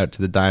dad out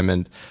to the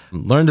diamond.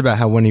 Learned about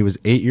how when he was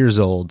 8 years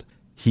old,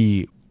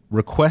 he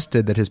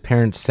requested that his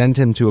parents send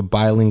him to a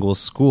bilingual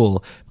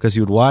school because he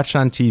would watch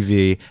on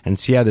TV and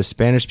see how the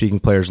Spanish-speaking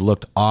players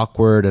looked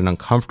awkward and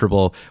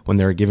uncomfortable when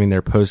they were giving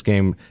their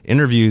post-game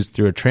interviews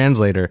through a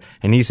translator.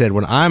 And he said,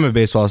 when I'm a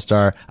baseball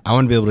star, I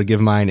want to be able to give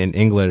mine in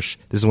English.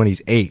 This is when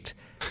he's 8.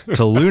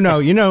 To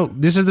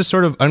Luhnow, these are the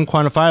sort of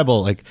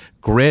unquantifiable, like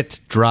grit,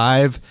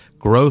 drive,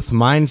 growth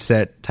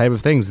mindset type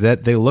of things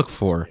that they look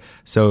for.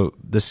 So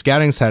the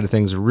scouting side of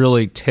things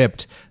really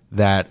tipped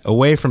that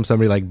away from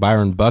somebody like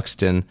Byron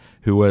Buxton,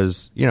 who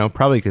was,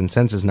 probably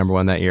consensus number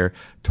 1 that year,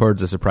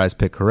 towards a surprise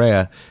pick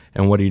Correa.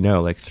 And what do you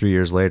know? Like 3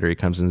 years later, he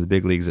comes into the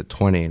big leagues at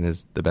 20 and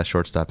is the best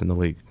shortstop in the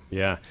league.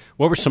 Yeah.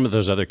 What were some of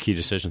those other key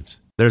decisions?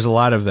 There's a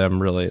lot of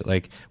them, really.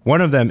 Like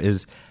one of them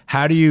is,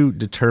 how do you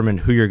determine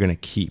who you're going to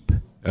keep?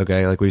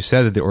 Okay, like we've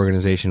said that the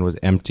organization was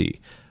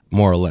empty,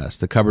 more or less.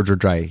 The cupboards were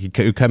dry.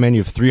 You come in,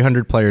 you have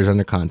 300 players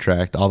under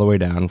contract, all the way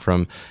down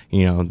from,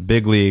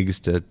 big leagues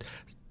to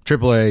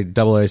AAA,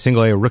 AA,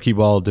 single A, rookie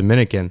ball,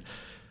 Dominican.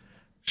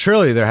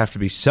 Surely there have to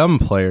be some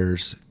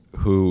players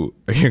who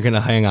you're going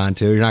to hang on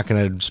to. You're not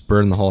going to just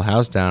burn the whole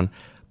house down.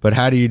 But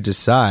how do you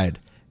decide?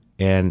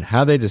 And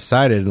how they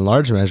decided in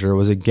large measure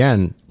was,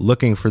 again,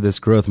 looking for this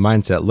growth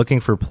mindset, looking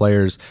for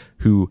players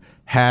who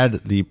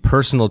had the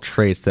personal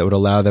traits that would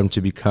allow them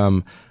to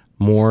become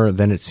more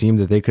than it seemed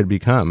that they could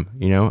become.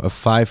 A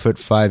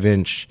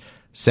 5'5"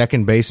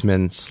 second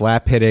baseman,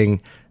 slap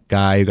hitting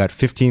guy who got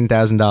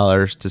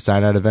 $15,000 to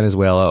sign out of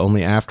Venezuela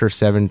only after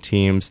 7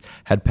 teams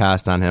had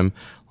passed on him.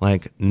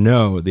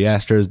 No, the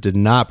Astros did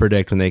not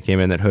predict when they came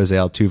in that Jose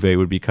Altuve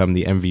would become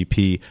the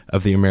MVP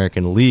of the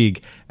American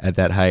League at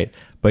that height.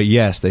 But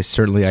yes, they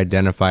certainly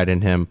identified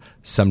in him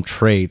some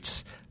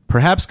traits,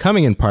 perhaps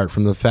coming in part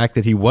from the fact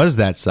that he was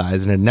that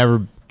size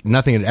and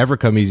nothing had ever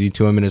come easy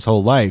to him in his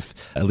whole life,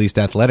 at least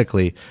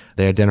athletically.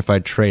 They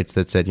identified traits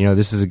that said,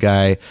 this is a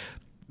guy,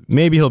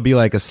 maybe he'll be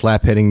like a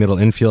slap-hitting middle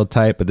infield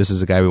type, but this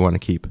is a guy we want to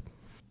keep.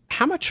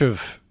 How much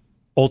of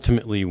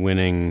ultimately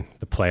winning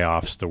the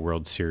playoffs, the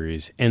World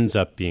Series, ends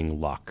up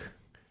being luck?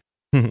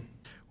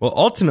 Well,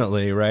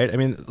 ultimately, right? I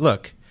mean,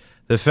 look,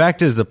 the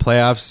fact is the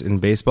playoffs in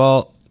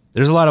baseball,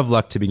 there's a lot of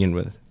luck to begin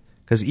with.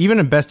 Because even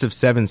a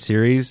best-of-7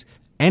 series,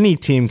 any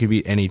team can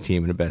beat any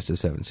team in a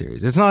best-of-7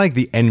 series. It's not like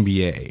the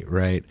NBA,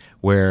 right,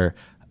 where,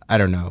 I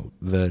don't know,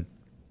 the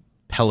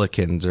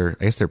Pelicans, or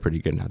I guess they're pretty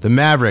good now, the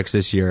Mavericks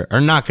this year are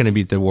not going to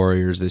beat the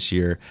Warriors this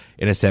year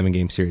in a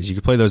 7-game series. You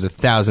could play those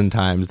 1,000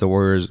 times, the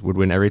Warriors would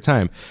win every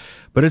time.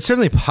 But it's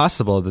certainly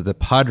possible that the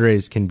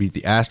Padres can beat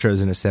the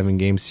Astros in a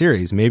 7-game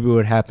series. Maybe it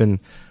would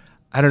happen,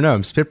 I don't know,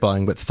 I'm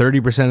spitballing, but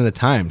 30% of the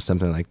time,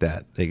 something like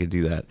that, they could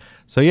do that.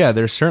 So yeah,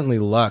 there's certainly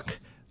luck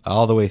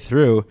all the way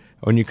through.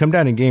 When you come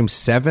down to Game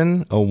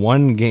 7, a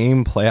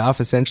 1-game playoff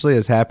essentially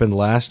has happened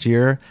last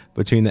year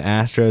between the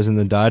Astros and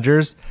the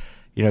Dodgers.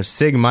 You know,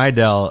 Sig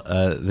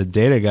Mejdal, the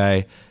data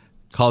guy,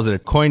 calls it a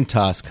coin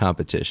toss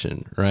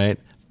competition, right?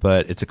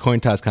 But it's a coin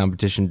toss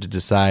competition to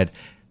decide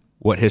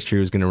what history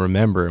was going to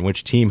remember and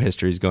which team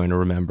history is going to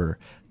remember.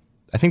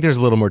 I think there's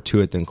a little more to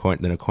it than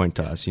a coin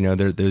toss. You know,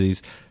 there are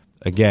these,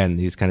 again,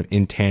 these kind of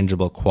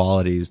intangible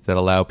qualities that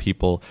allow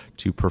people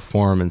to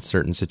perform in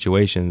certain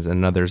situations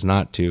and others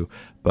not to.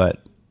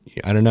 But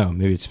I don't know,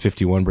 maybe it's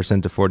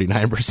 51% to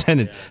 49%.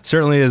 It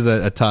certainly is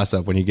a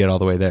toss-up when you get all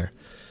the way there.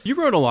 You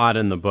wrote a lot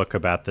in the book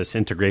about this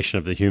integration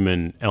of the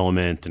human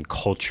element and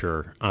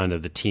culture onto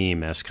the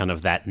team as kind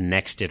of that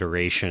next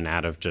iteration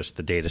out of just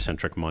the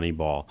data-centric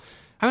Moneyball.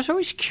 I was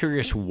always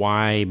curious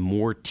why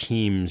more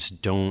teams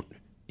don't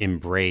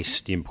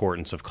embrace the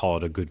importance of, call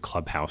it, a good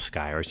clubhouse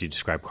guy, or as you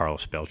describe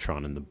Carlos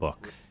Beltran in the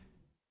book.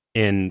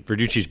 In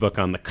Verducci's book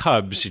on the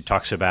Cubs, he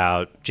talks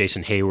about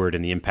Jason Hayward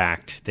and the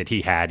impact that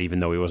he had, even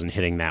though he wasn't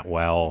hitting that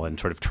well, and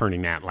sort of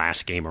turning that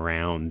last game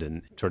around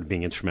and sort of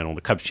being instrumental in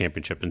the Cubs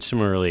championship. And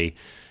similarly,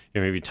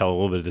 maybe tell a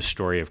little bit of the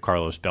story of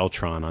Carlos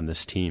Beltran on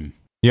this team.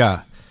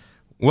 Yeah.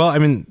 Well, I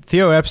mean,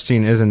 Theo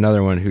Epstein is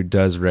another one who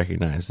does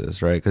recognize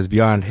this, right? Because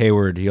beyond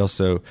Hayward, he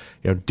also,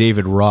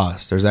 David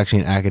Ross. There's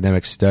actually an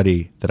academic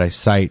study that I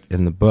cite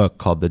in the book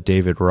called the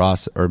David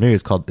Ross, or maybe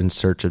it's called In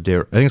Search of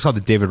David. I think it's called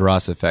the David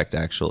Ross effect,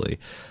 actually.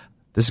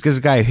 This is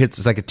a guy who hits,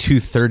 it's like a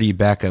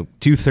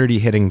 230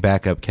 hitting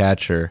backup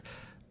catcher.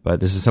 But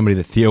this is somebody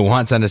that Theo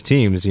wants on his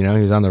teams. You know,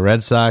 he's on the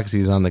Red Sox,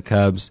 he's on the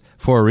Cubs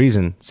for a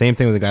reason. Same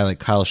thing with a guy like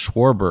Kyle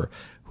Schwarber,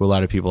 who a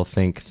lot of people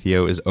think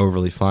Theo is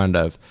overly fond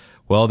of.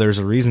 Well, there's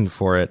a reason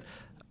for it.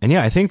 And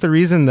yeah, I think the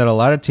reason that a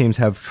lot of teams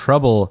have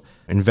trouble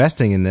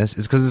investing in this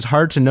is because it's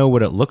hard to know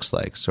what it looks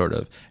like, sort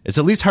of. It's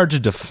at least hard to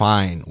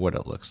define what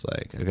it looks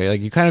like. Okay,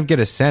 like you kind of get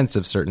a sense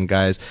of certain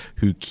guys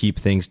who keep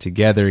things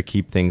together,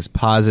 keep things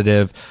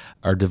positive,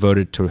 are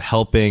devoted to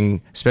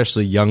helping,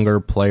 especially younger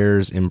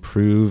players,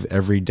 improve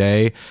every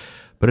day.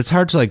 But it's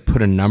hard to like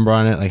put a number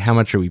on it. Like, how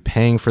much are we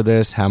paying for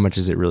this? How much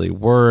is it really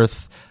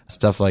worth?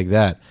 Stuff like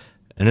that.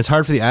 And it's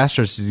hard for the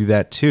Astros to do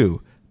that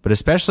too. But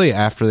especially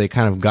after they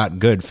kind of got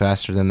good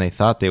faster than they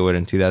thought they would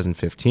in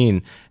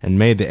 2015 and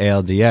made the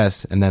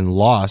ALDS and then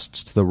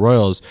lost to the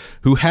Royals,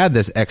 who had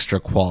this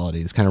extra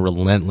quality, this kind of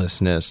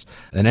relentlessness.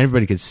 And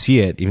everybody could see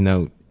it, even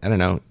though, I don't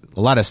know,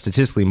 a lot of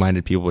statistically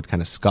minded people would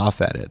kind of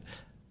scoff at it.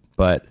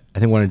 But I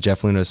think one of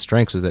Jeff Luhnow's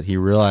strengths was that he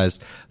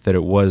realized that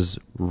it was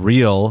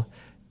real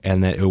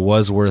and that it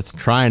was worth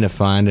trying to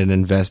find and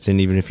invest in,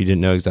 even if you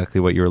didn't know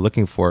exactly what you were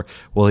looking for.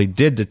 Well, he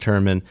did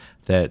determine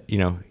that,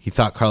 he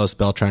thought Carlos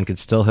Beltran could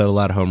still hit a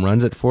lot of home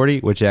runs at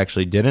 40, which he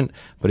actually didn't,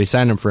 but he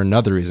signed him for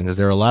another reason, because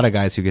there are a lot of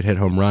guys who could hit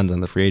home runs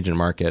on the free agent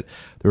market.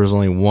 There was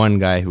only one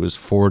guy who was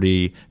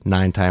 40,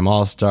 9-time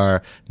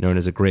All-Star, known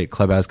as a great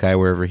clubhouse guy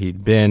wherever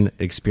he'd been,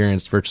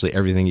 experienced virtually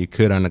everything you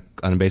could on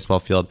a baseball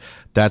field.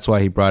 That's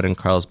why he brought in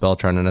Carlos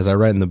Beltran. And as I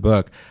write in the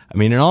book, I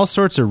mean, in all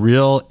sorts of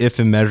real, if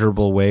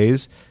immeasurable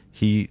ways,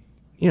 he,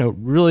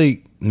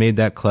 really made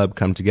that club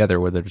come together,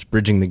 whether it's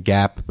bridging the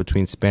gap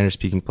between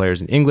Spanish-speaking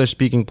players and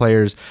English-speaking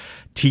players,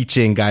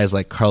 teaching guys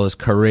like Carlos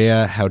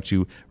Correa how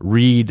to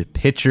read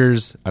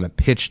pitchers on a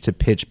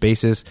pitch-to-pitch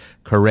basis.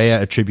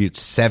 Correa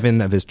attributes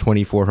 7 of his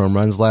 24 home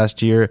runs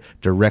last year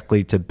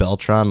directly to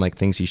Beltran, like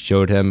things he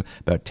showed him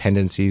about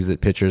tendencies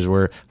that pitchers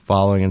were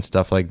following and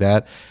stuff like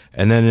that.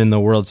 And then in the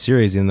World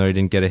Series, even though he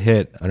didn't get a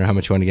hit, I don't know how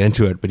much you want to get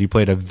into it, but he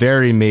played a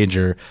very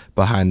major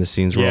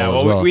behind-the-scenes role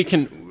as well.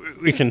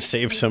 We can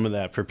save some of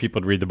that for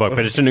people to read the book,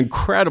 but it's an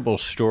incredible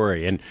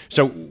story. And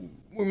so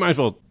we might as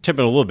well tip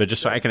it a little bit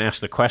just so I can ask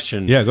the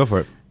question. Yeah, go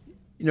for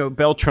it.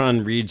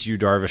 Beltran reads Yu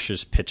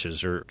Darvish's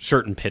pitches or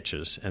certain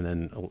pitches and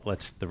then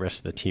lets the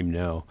rest of the team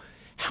know.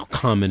 How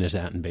common is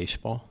that in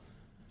baseball?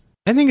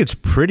 I think it's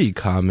pretty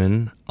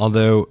common,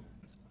 although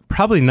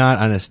probably not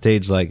on a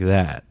stage like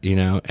that,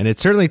 and it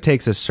certainly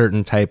takes a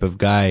certain type of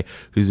guy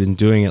who's been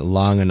doing it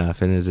long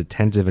enough and is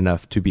attentive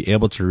enough to be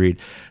able to read.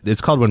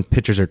 It's called when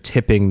pitchers are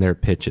tipping their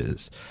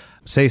pitches.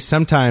 Say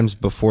sometimes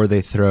before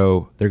they're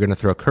going to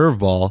throw a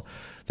curveball,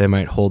 they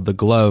might hold the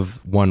glove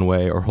one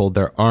way or hold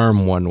their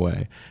arm one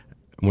way.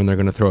 When they're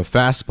going to throw a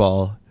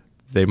fastball,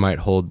 they might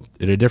hold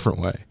it a different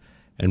way.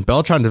 And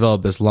Beltran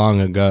developed this long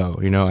ago.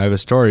 I have a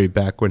story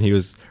back when he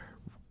was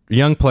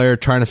young player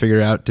trying to figure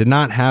it out, did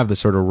not have the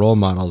sort of role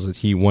models that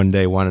he one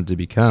day wanted to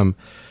become.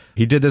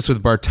 He did this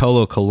with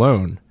Bartolo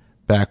Colon,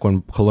 back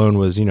when Colon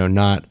was,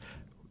 not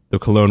the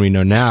Colon we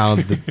know now,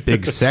 the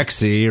big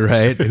sexy,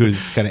 right,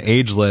 who's kind of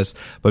ageless.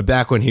 But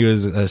back when he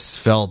was a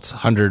svelte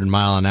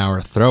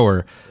 100-mile-an-hour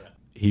thrower,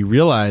 he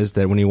realized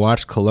that when he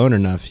watched Colon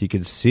enough, he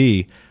could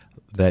see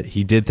that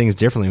he did things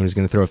differently when he's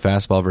going to throw a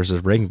fastball versus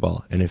a breaking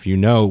ball. And if you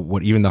know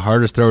what even the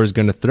hardest thrower is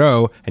going to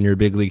throw and you're a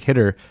big league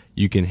hitter,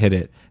 you can hit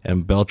it.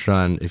 And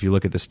Beltran, if you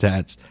look at the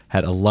stats,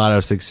 had a lot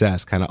of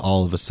success kind of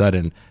all of a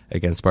sudden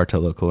against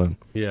Bartolo Colon.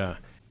 Yeah.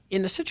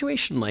 In a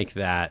situation like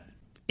that,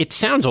 it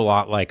sounds a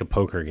lot like a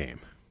poker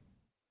game.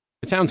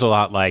 It sounds a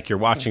lot like you're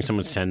watching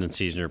someone's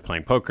tendencies and you're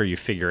playing poker, you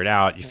figure it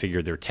out, you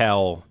figure their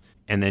tell,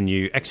 and then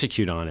you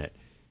execute on it.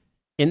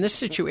 In this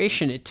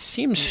situation, it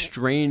seems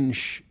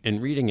strange in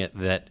reading it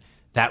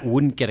that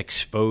wouldn't get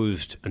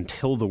exposed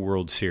until the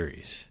World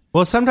Series.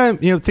 Well, sometimes,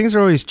 things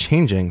are always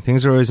changing.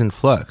 Things are always in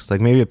flux.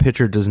 Like maybe a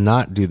pitcher does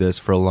not do this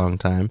for a long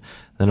time,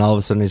 then all of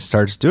a sudden he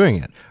starts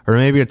doing it. Or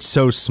maybe it's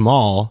so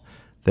small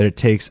that it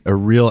takes a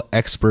real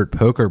expert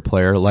poker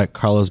player like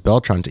Carlos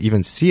Beltran to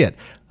even see it.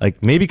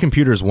 Like maybe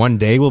computers one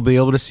day will be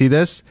able to see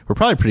this. We're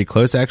probably pretty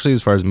close actually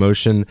as far as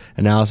motion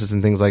analysis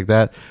and things like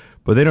that.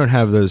 But they don't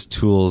have those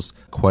tools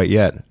quite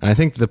yet. And I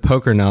think the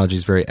poker analogy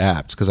is very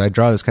apt because I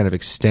draw this kind of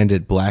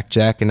extended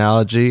blackjack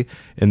analogy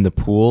in the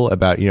pool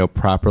about,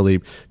 properly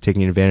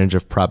taking advantage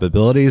of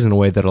probabilities in a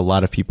way that a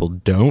lot of people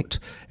don't.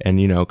 And,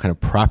 kind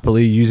of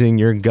properly using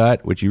your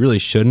gut, which you really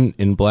shouldn't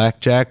in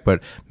blackjack, but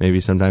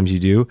maybe sometimes you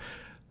do.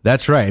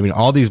 That's right. I mean,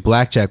 all these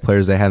blackjack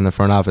players they had in the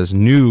front office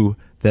knew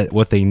that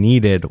what they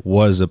needed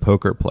was a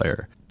poker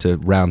player to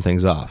round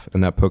things off.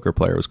 And that poker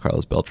player was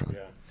Carlos Beltran.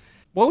 Yeah.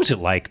 What was it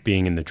like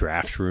being in the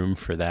draft room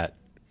for that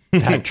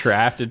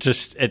draft?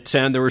 It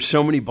sounded, there were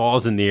so many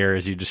balls in the air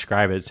as you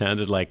describe it. It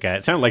sounded like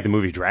the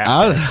movie Draft.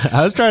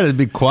 I was trying to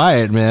be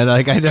quiet, man.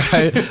 Like I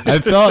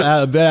felt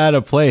a bit out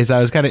of place. I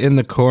was kind of in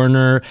the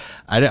corner.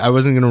 I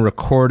wasn't going to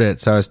record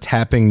it, so I was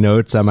tapping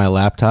notes on my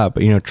laptop,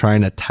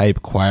 trying to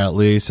type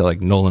quietly so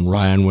like Nolan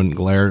Ryan wouldn't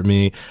glare at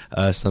me,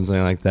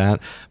 something like that.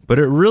 But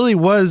it really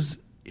was,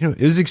 it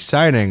was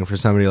exciting for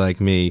somebody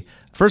like me.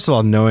 First of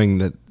all, knowing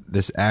that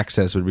this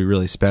access would be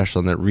really special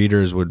and that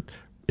readers would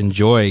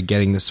enjoy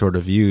getting this sort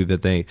of view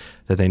that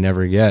they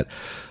never get.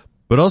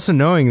 But also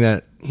knowing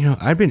that,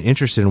 I've been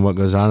interested in what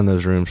goes on in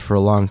those rooms for a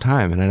long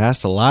time. And I'd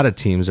asked a lot of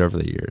teams over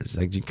the years,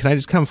 like, can I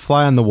just come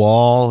fly on the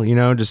wall,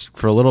 just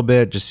for a little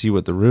bit, just see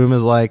what the room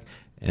is like?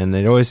 And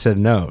they'd always said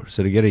no.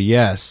 So to get a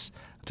yes,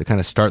 to kind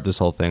of start this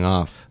whole thing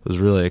off was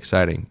really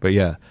exciting. But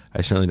yeah,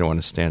 I certainly don't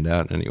want to stand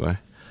out in any way.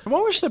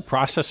 What was the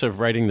process of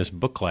writing this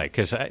book like?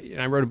 Because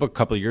I wrote a book a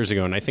couple of years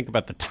ago, and I think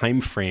about the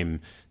time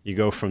frame. You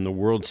go from the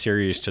World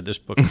Series to this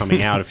book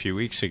coming out a few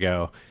weeks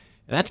ago,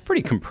 and that's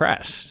pretty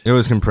compressed. It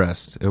was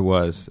compressed. It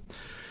was.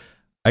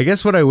 I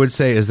guess what I would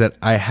say is that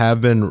I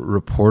have been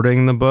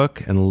reporting the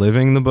book and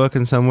living the book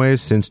in some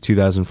ways since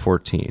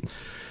 2014.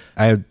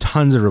 I have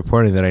tons of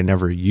reporting that I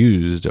never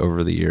used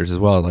over the years as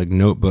well, like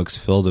notebooks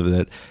filled with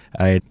it.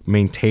 I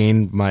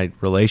maintained my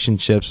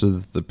relationships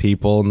with the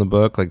people in the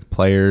book, like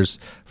players,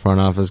 front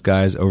office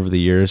guys over the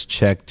years,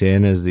 checked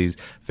in as these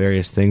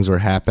various things were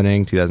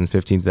happening,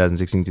 2015,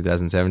 2016,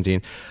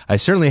 2017. I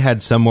certainly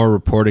had some more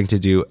reporting to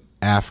do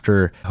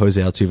after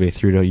Jose Altuve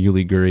threw to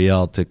Yuli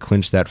Gurriel to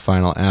clinch that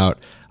final out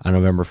on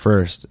November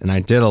 1st. And I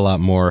did a lot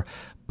more,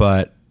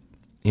 but,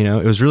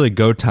 it was really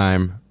go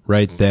time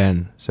right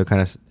then. So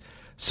kind of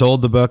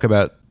sold the book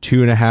about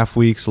 2.5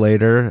 weeks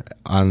later.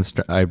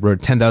 I wrote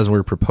a 10,000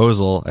 word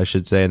proposal, I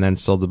should say, and then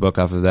sold the book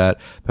off of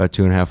that about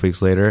 2.5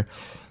 weeks later.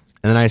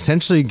 And then I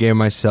essentially gave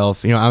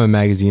myself, I'm a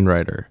magazine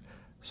writer.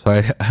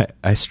 So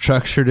I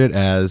structured it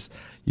as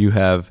you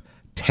have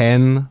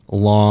 10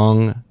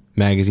 long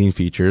magazine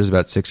features,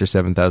 about 6,000 or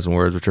 7,000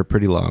 words, which are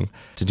pretty long,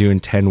 to do in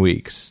 10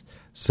 weeks.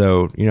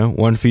 So,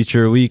 one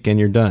feature a week and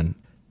you're done.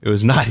 It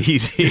was not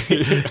easy.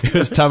 It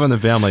was tough on the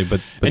family,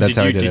 but that's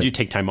how I did it. Did you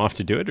take time off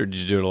to do it, or did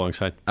you do it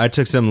alongside? I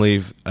took some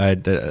leave.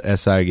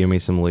 SI gave me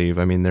some leave.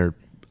 I mean,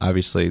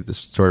 obviously the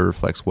story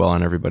reflects well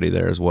on everybody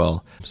there as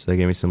well. So they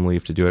gave me some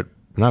leave to do it,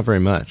 but not very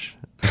much.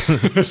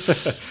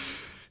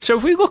 So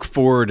if we look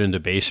forward into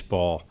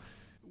baseball,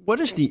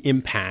 what is the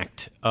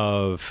impact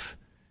of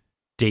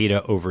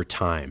data over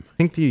time? I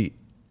think the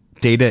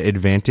data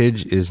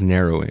advantage is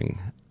narrowing.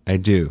 I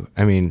do.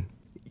 I mean,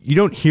 you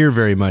don't hear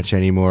very much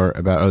anymore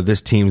about,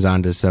 this team's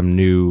onto some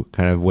new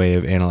kind of way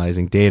of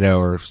analyzing data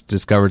or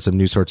discovered some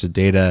new sorts of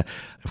data.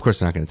 Of course,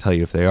 they're not going to tell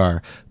you if they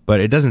are,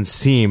 but it doesn't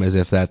seem as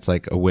if that's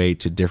like a way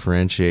to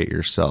differentiate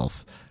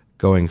yourself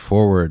going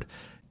forward.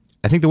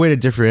 I think the way to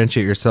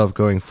differentiate yourself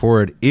going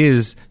forward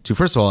is to,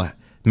 first of all,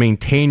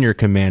 maintain your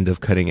command of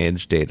cutting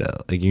edge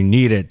data. Like you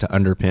need it to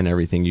underpin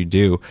everything you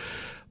do,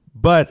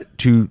 but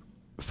to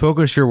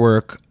focus your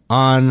work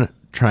on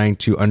trying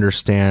to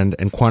understand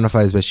and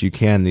quantify as best you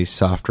can these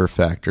softer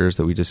factors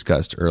that we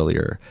discussed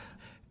earlier.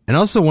 And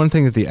also one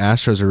thing that the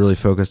Astros are really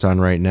focused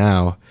on right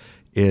now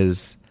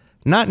is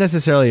not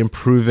necessarily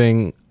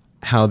improving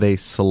how they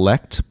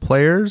select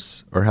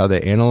players or how they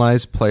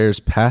analyze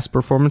players' past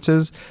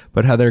performances,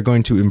 but how they're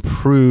going to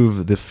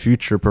improve the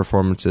future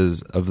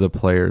performances of the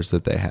players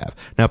that they have.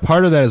 Now,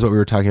 part of that is what we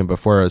were talking about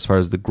before as far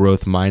as the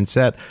growth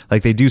mindset.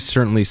 Like, they do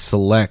certainly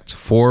select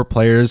for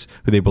players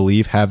who they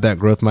believe have that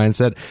growth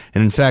mindset.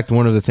 And in fact,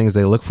 one of the things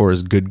they look for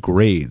is good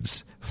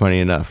grades, funny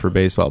enough, for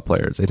baseball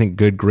players. I think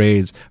good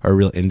grades are a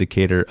real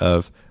indicator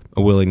of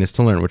a willingness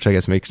to learn, which I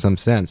guess makes some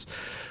sense.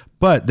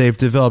 But they've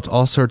developed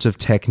all sorts of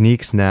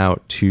techniques now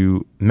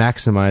to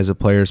maximize a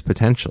player's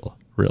potential,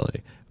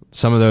 really.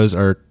 Some of those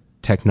are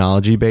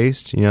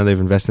technology-based. You know, they've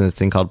invested in this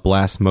thing called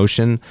blast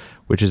motion,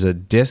 which is a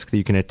disc that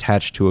you can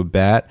attach to a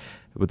bat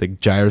with a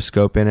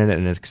gyroscope in it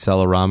and an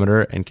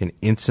accelerometer, and can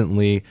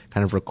instantly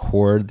kind of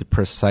record the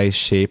precise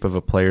shape of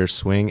a player's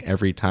swing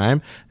every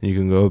time. And you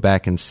can go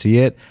back and see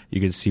it. You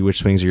can see which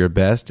swings are your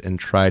best and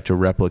try to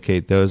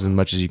replicate those as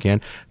much as you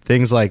can.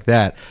 Things like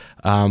that.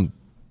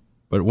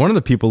 But one of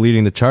the people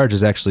leading the charge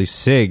is actually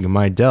Sig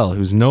Mejdal,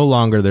 who's no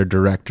longer their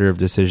director of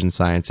decision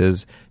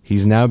sciences.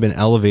 He's now been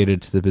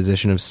elevated to the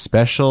position of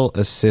special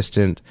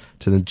assistant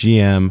to the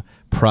GM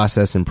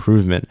process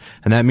improvement.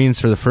 And that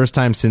means for the first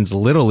time since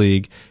Little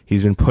League,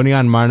 he's been putting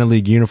on minor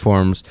league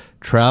uniforms,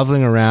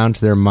 traveling around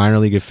to their minor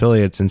league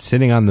affiliates and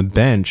sitting on the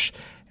bench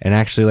and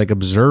actually like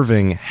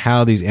observing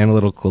how these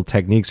analytical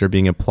techniques are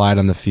being applied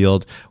on the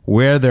field,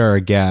 where there are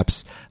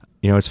gaps.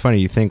 You know, it's funny.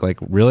 You think, like,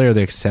 really, are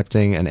they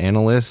accepting an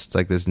analyst,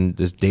 like this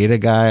data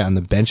guy on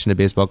the bench in a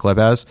baseball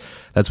clubhouse?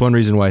 That's one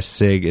reason why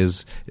Sig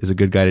is a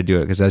good guy to do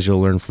it, because as you'll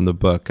learn from the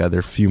book, there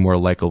are few more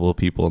likable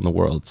people in the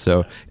world.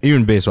 So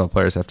even baseball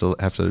players have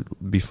to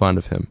be fond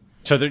of him.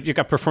 So you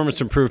got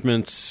performance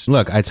improvements.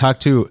 Look, I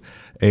talked to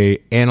a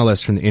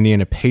analyst from the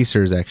Indiana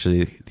Pacers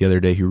actually the other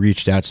day who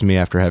reached out to me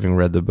after having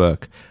read the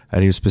book,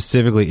 and he was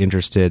specifically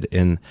interested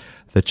in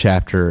the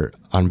chapter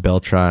on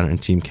Beltran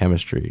and team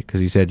chemistry, because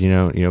he said, you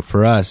know,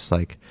 for us,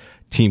 like,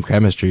 team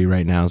chemistry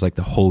right now is like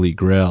the holy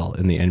grail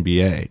in the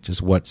NBA.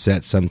 Just what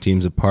sets some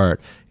teams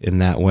apart in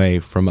that way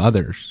from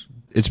others.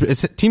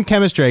 It's team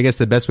chemistry. I guess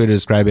the best way to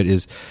describe it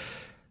is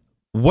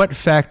what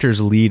factors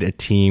lead a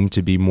team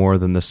to be more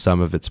than the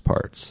sum of its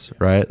parts,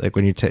 right? Like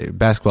when you take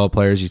basketball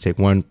players, you take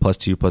 1 +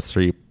 2 +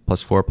 3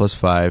 + 4 +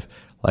 5.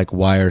 Like,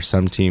 why are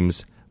some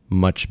teams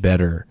much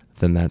better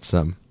than that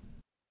sum?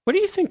 What do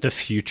you think the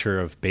future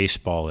of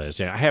baseball is?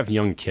 I have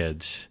young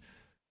kids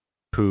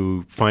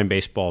who find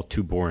baseball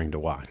too boring to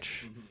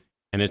watch. Mm-hmm.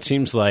 And it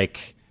seems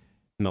like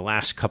in the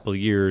last couple of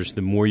years,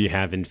 the more you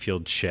have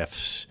infield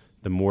shifts,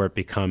 the more it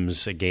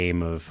becomes a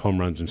game of home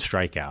runs and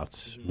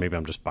strikeouts. Mm-hmm. Maybe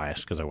I'm just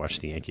biased because I watch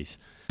the Yankees.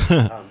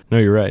 No,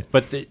 you're right.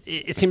 But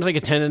it seems like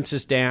attendance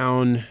is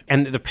down.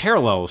 And the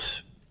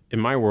parallels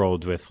in my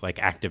world with like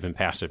active and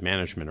passive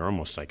management are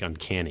almost like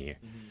uncanny.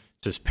 Mm-hmm.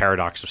 It's this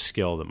paradox of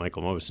skill that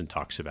Michael Mauboussin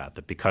talks about,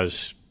 that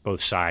because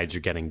both sides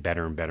are getting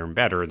better and better and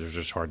better, they're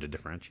just hard to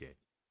differentiate.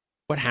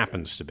 What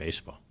happens to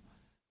baseball?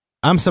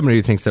 I'm somebody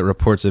who thinks that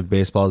reports of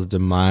baseball's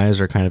demise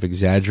are kind of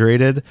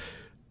exaggerated.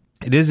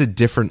 It is a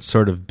different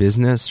sort of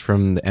business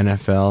from the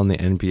NFL and the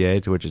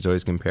NBA, to which it's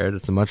always compared.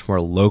 It's a much more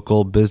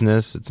local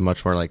business. It's a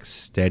much more like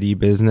steady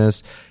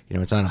business. You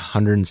know, it's on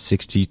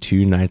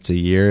 162 nights a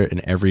year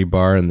in every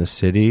bar in the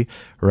city,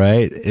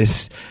 right?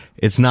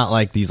 It's not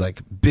like these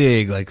like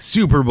big like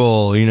Super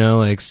Bowl, you know,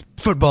 like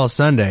football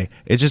Sunday.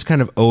 It's just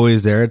kind of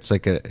always there. It's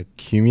like a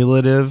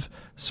cumulative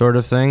sort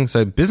of thing.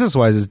 So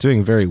business-wise, it's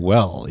doing very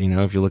well, you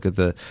know, if you look at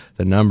the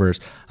numbers.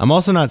 I'm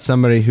also not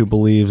somebody who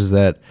believes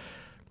that,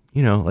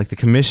 you know, like the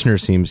commissioner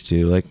seems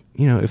to, like,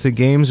 you know, if the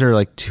games are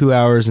like 2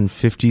 hours and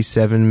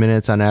 57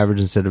 minutes on average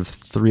instead of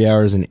 3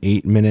 hours and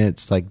 8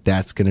 minutes, like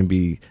that's going to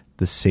be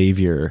the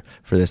savior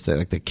for this thing.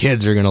 Like the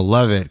kids are going to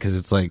love it because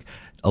it's like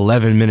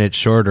 11 minutes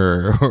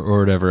shorter or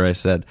whatever I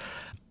said.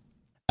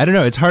 I don't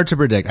know. It's hard to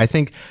predict. I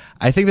think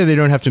that they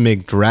don't have to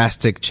make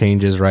drastic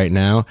changes right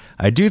now.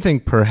 I do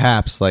think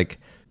perhaps like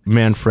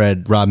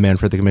Rob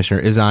Manfred, the commissioner,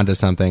 is onto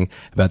something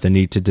about the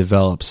need to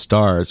develop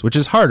stars, which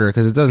is harder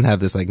because it doesn't have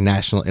this like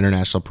national,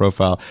 international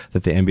profile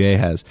that the NBA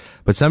has.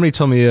 But somebody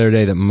told me the other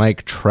day that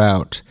Mike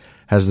Trout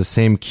has the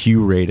same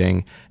Q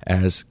rating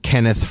as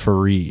Kenneth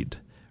Faried,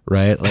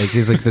 right? Like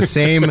he's like the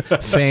same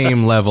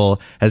fame level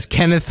as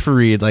Kenneth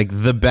Faried, like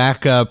the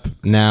backup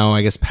now,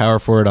 I guess, power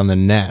forward on the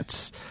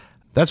Nets.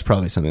 That's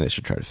probably something they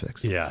should try to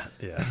fix. Yeah.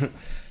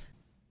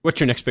 What's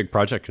your next big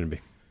project going to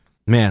be?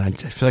 Man, I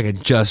feel like I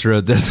just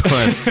wrote this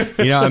one.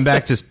 You know, I'm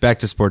back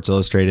to Sports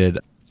Illustrated.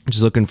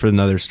 Just looking for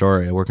another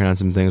story. I'm working on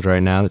some things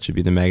right now that should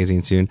be in the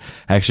magazine soon.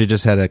 I actually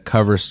just had a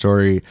cover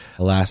story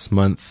last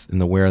month in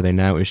the Where Are They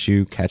Now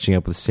issue, catching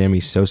up with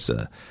Sammy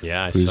Sosa.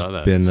 Yeah, I who's saw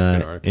that. Been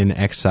in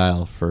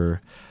exile for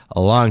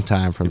a long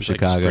time from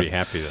Chicago. Like he's pretty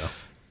happy, though.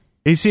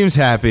 He seems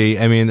happy.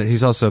 I mean,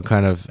 he's also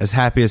kind of as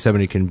happy as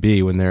somebody can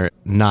be when they're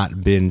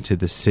not been to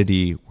the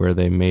city where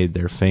they made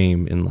their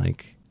fame in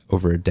like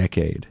over a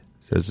decade.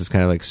 So it's this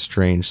kind of like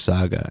strange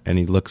saga, and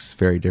he looks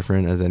very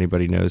different, as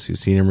anybody knows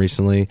who's seen him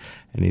recently,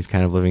 and he's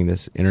kind of living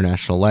this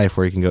international life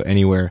where he can go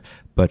anywhere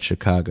but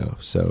Chicago.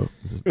 So,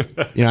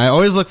 I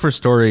always look for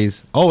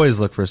stories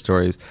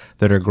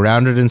that are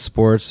grounded in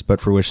sports,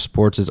 but for which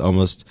sports is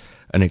almost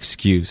an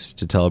excuse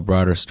to tell a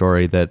broader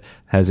story that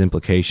has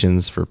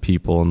implications for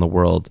people in the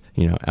world,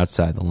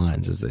 outside the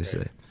lines, as they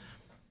say.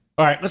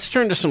 All right, let's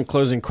turn to some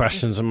closing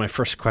questions. And my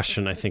first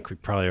question, I think we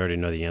probably already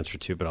know the answer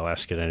to, but I'll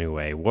ask it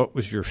anyway. What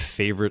was your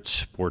favorite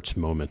sports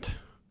moment?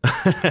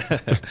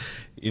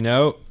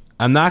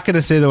 I'm not going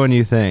to say the one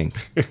you think.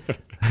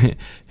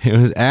 It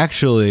was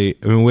actually,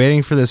 I've been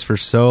waiting for this for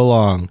so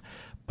long,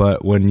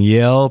 but when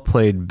Yale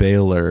played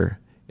Baylor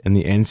in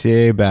the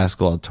NCAA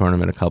basketball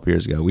tournament a couple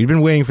years ago, we'd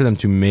been waiting for them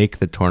to make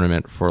the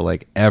tournament for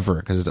ever,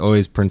 because it's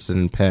always Princeton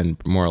and Penn,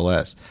 more or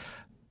less.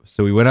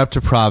 So we went up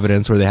to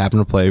Providence where they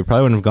happened to play. We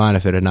probably wouldn't have gone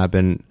if it had not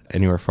been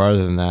anywhere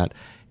farther than that.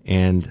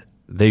 And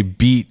they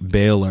beat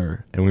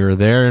Baylor, and we were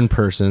there in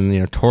person.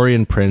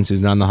 Torian Prince,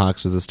 who's now on the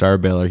Hawks, was the star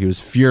of Baylor. He was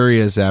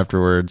furious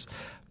afterwards.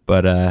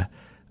 But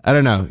I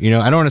don't know.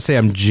 I don't want to say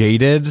I'm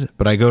jaded,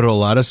 but I go to a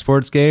lot of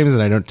sports games,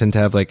 and I don't tend to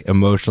have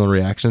emotional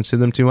reactions to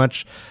them too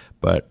much.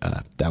 But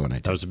that one I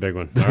did. That was a big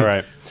one. All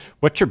right.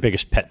 What's your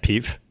biggest pet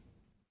peeve?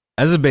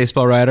 As a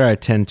baseball writer, I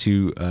tend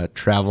to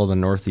travel the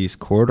Northeast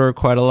Corridor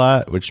quite a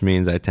lot, which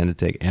means I tend to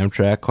take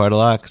Amtrak quite a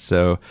lot.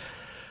 So,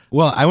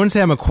 I wouldn't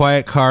say I'm a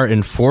quiet car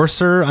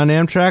enforcer on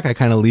Amtrak. I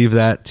kind of leave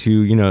that to,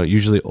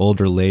 usually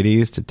older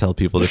ladies to tell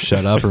people to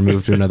shut up or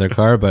move to another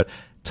car. But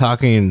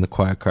talking in the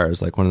quiet car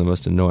is one of the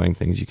most annoying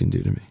things you can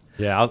do to me.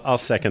 Yeah, I'll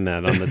second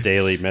that on the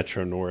daily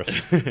Metro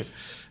North.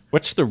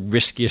 What's the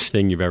riskiest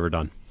thing you've ever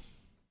done?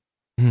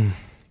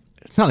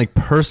 It's not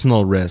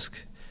personal risk.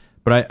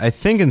 But I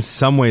think in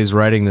some ways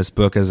writing this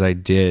book as I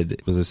did,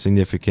 it was a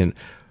significant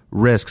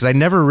risk, because I'd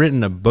never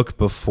written a book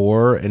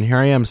before, and here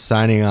I am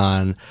signing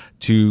on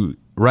to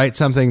write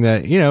something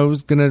that,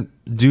 was going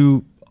to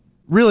do,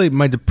 really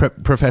my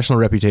professional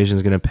reputation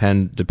is going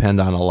to depend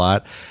on a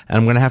lot, and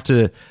I'm going to have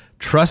to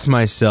trust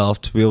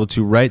myself to be able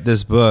to write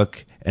this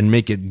book and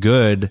make it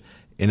good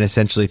in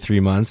essentially 3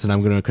 months, and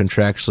I'm going to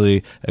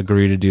contractually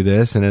agree to do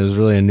this, and it was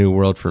really a new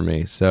world for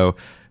me. So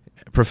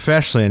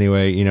professionally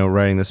anyway,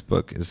 writing this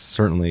book is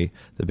certainly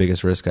the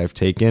biggest risk I've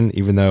taken,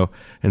 even though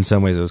in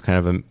some ways it was kind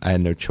of I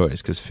had no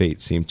choice because fate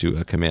seemed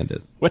to command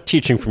it. What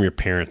teaching from your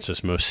parents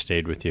has most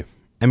stayed with you?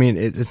 I mean,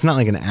 it's not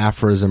like an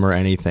aphorism or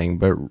anything,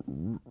 but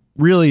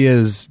really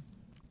is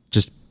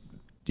just,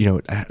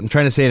 I'm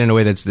trying to say it in a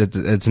way that's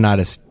not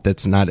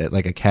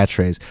like a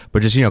catchphrase,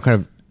 but just, kind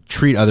of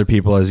treat other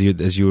people as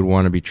you would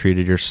want to be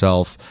treated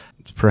yourself.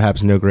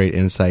 Perhaps no great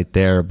insight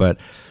there, but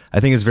I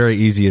think it's very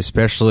easy,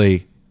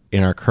 especially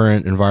in our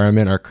current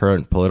environment, our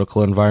current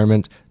political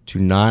environment, to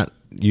not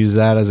use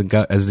that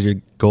as your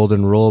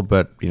golden rule.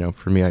 But,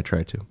 for me, I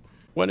try to.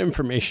 What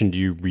information do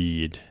you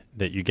read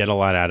that you get a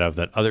lot out of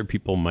that other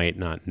people might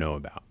not know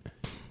about?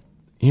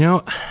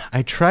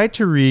 I try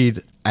to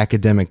read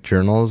academic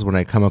journals when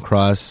I come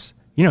across,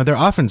 they're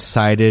often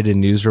cited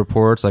in news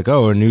reports, like,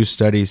 a new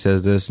study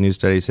says this, new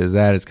study says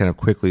that. It's kind of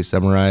quickly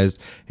summarized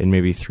in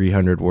maybe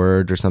 300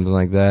 words or something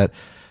like that.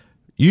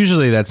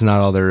 Usually that's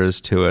not all there is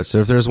to it. So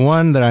if there's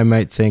one that I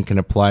might think can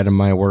apply to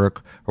my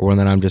work, or one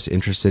that I'm just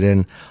interested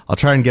in, I'll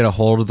try and get a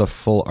hold of the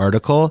full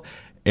article.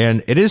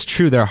 And it is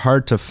true, they're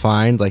hard to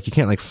find. You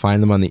can't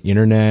find them on the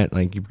internet.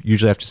 You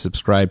usually have to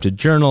subscribe to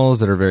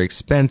journals that are very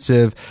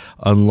expensive,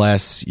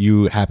 unless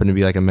you happen to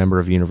be a member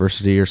of a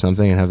university or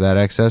something and have that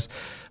access.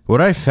 But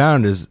what I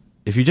found is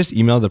if you just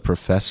email the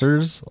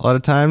professors, a lot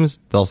of times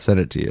they'll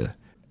send it to you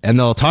and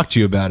they'll talk to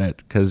you about it,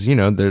 because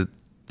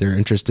they're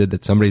interested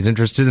that somebody's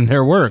interested in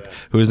their work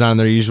who is not in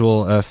their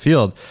usual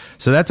field.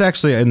 So that's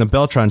actually in the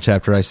Beltran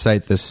chapter. I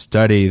cite this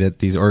study that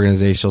these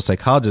organizational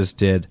psychologists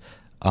did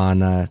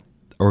on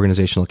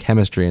organizational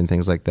chemistry and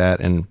things like that.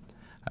 And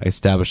I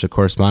established a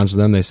correspondence with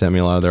them. They sent me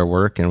a lot of their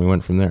work, and we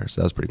went from there.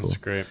 So that was pretty cool.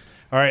 That's great.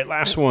 All right,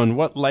 last one.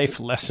 What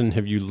life lesson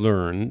have you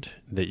learned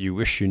that you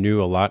wish you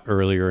knew a lot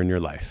earlier in your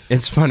life?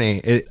 It's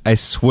funny. I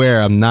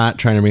swear I'm not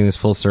trying to bring this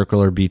full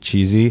circle or be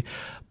cheesy,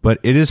 but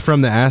it is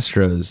from the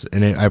Astros,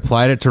 and I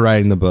applied it to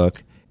writing the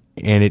book,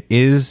 and it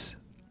is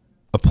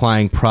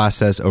applying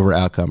process over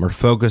outcome, or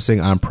focusing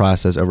on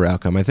process over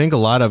outcome. I think a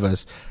lot of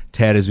us,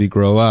 Ted, as we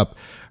grow up,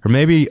 are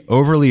maybe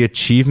overly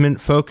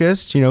achievement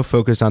focused,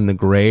 focused on the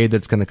grade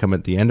that's going to come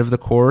at the end of the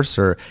course,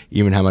 or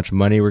even how much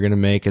money we're going to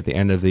make at the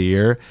end of the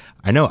year.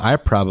 I know I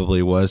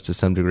probably was to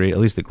some degree, at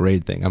least the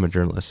grade thing. I'm a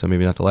journalist, so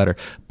maybe not the latter.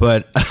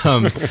 But,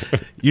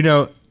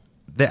 the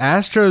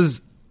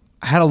Astros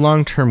had a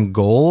long-term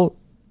goal,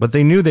 but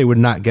they knew they would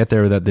not get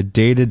there without the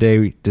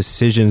day-to-day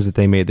decisions that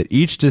they made, that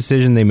each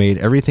decision they made,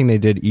 everything they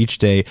did each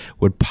day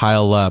would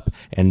pile up,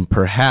 and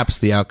perhaps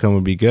the outcome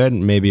would be good,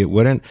 maybe it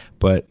wouldn't,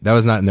 but that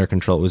was not in their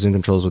control. It was in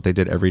control of what they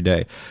did every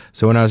day.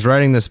 So when I was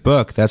writing this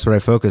book, that's what I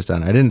focused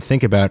on. I didn't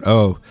think about,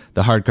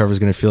 the hardcover is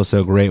going to feel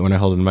so great when I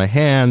hold it in my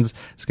hands.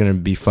 It's going to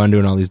be fun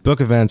doing all these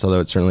book events, although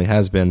it certainly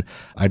has been.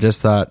 I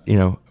just thought,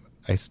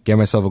 I gave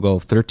myself a goal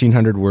of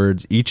 1,300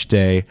 words each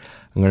day.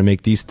 I'm going to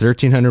make these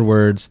 1,300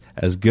 words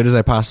as good as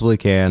I possibly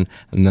can,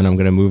 and then I'm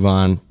going to move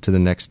on to the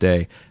next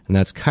day. And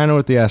that's kind of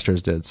what the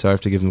Astros did. So I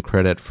have to give them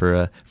credit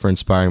for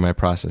inspiring my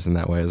process in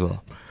that way as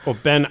well. Well,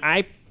 Ben,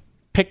 I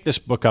picked this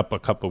book up a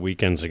couple of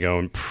weekends ago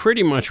and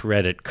pretty much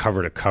read it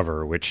cover to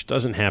cover, which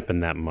doesn't happen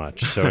that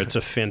much. So it's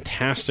a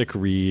fantastic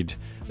read.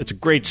 It's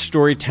great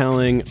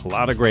storytelling, a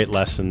lot of great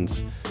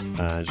lessons.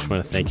 I just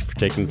want to thank you for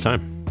taking the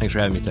time. Thanks for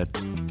having me, Ted.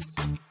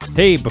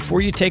 Hey,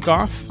 before you take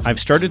off, I've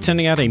started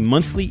sending out a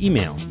monthly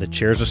email that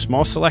shares a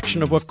small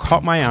selection of what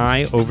caught my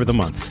eye over the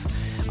month.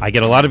 I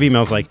get a lot of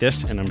emails like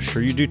this, and I'm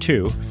sure you do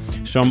too,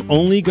 so I'm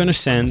only going to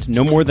send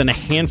no more than a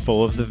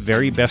handful of the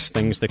very best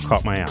things that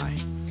caught my eye.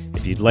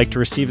 If you'd like to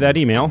receive that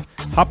email,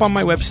 hop on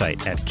my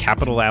website at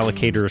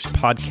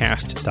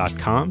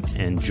capitalallocatorspodcast.com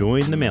and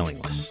join the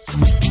mailing list.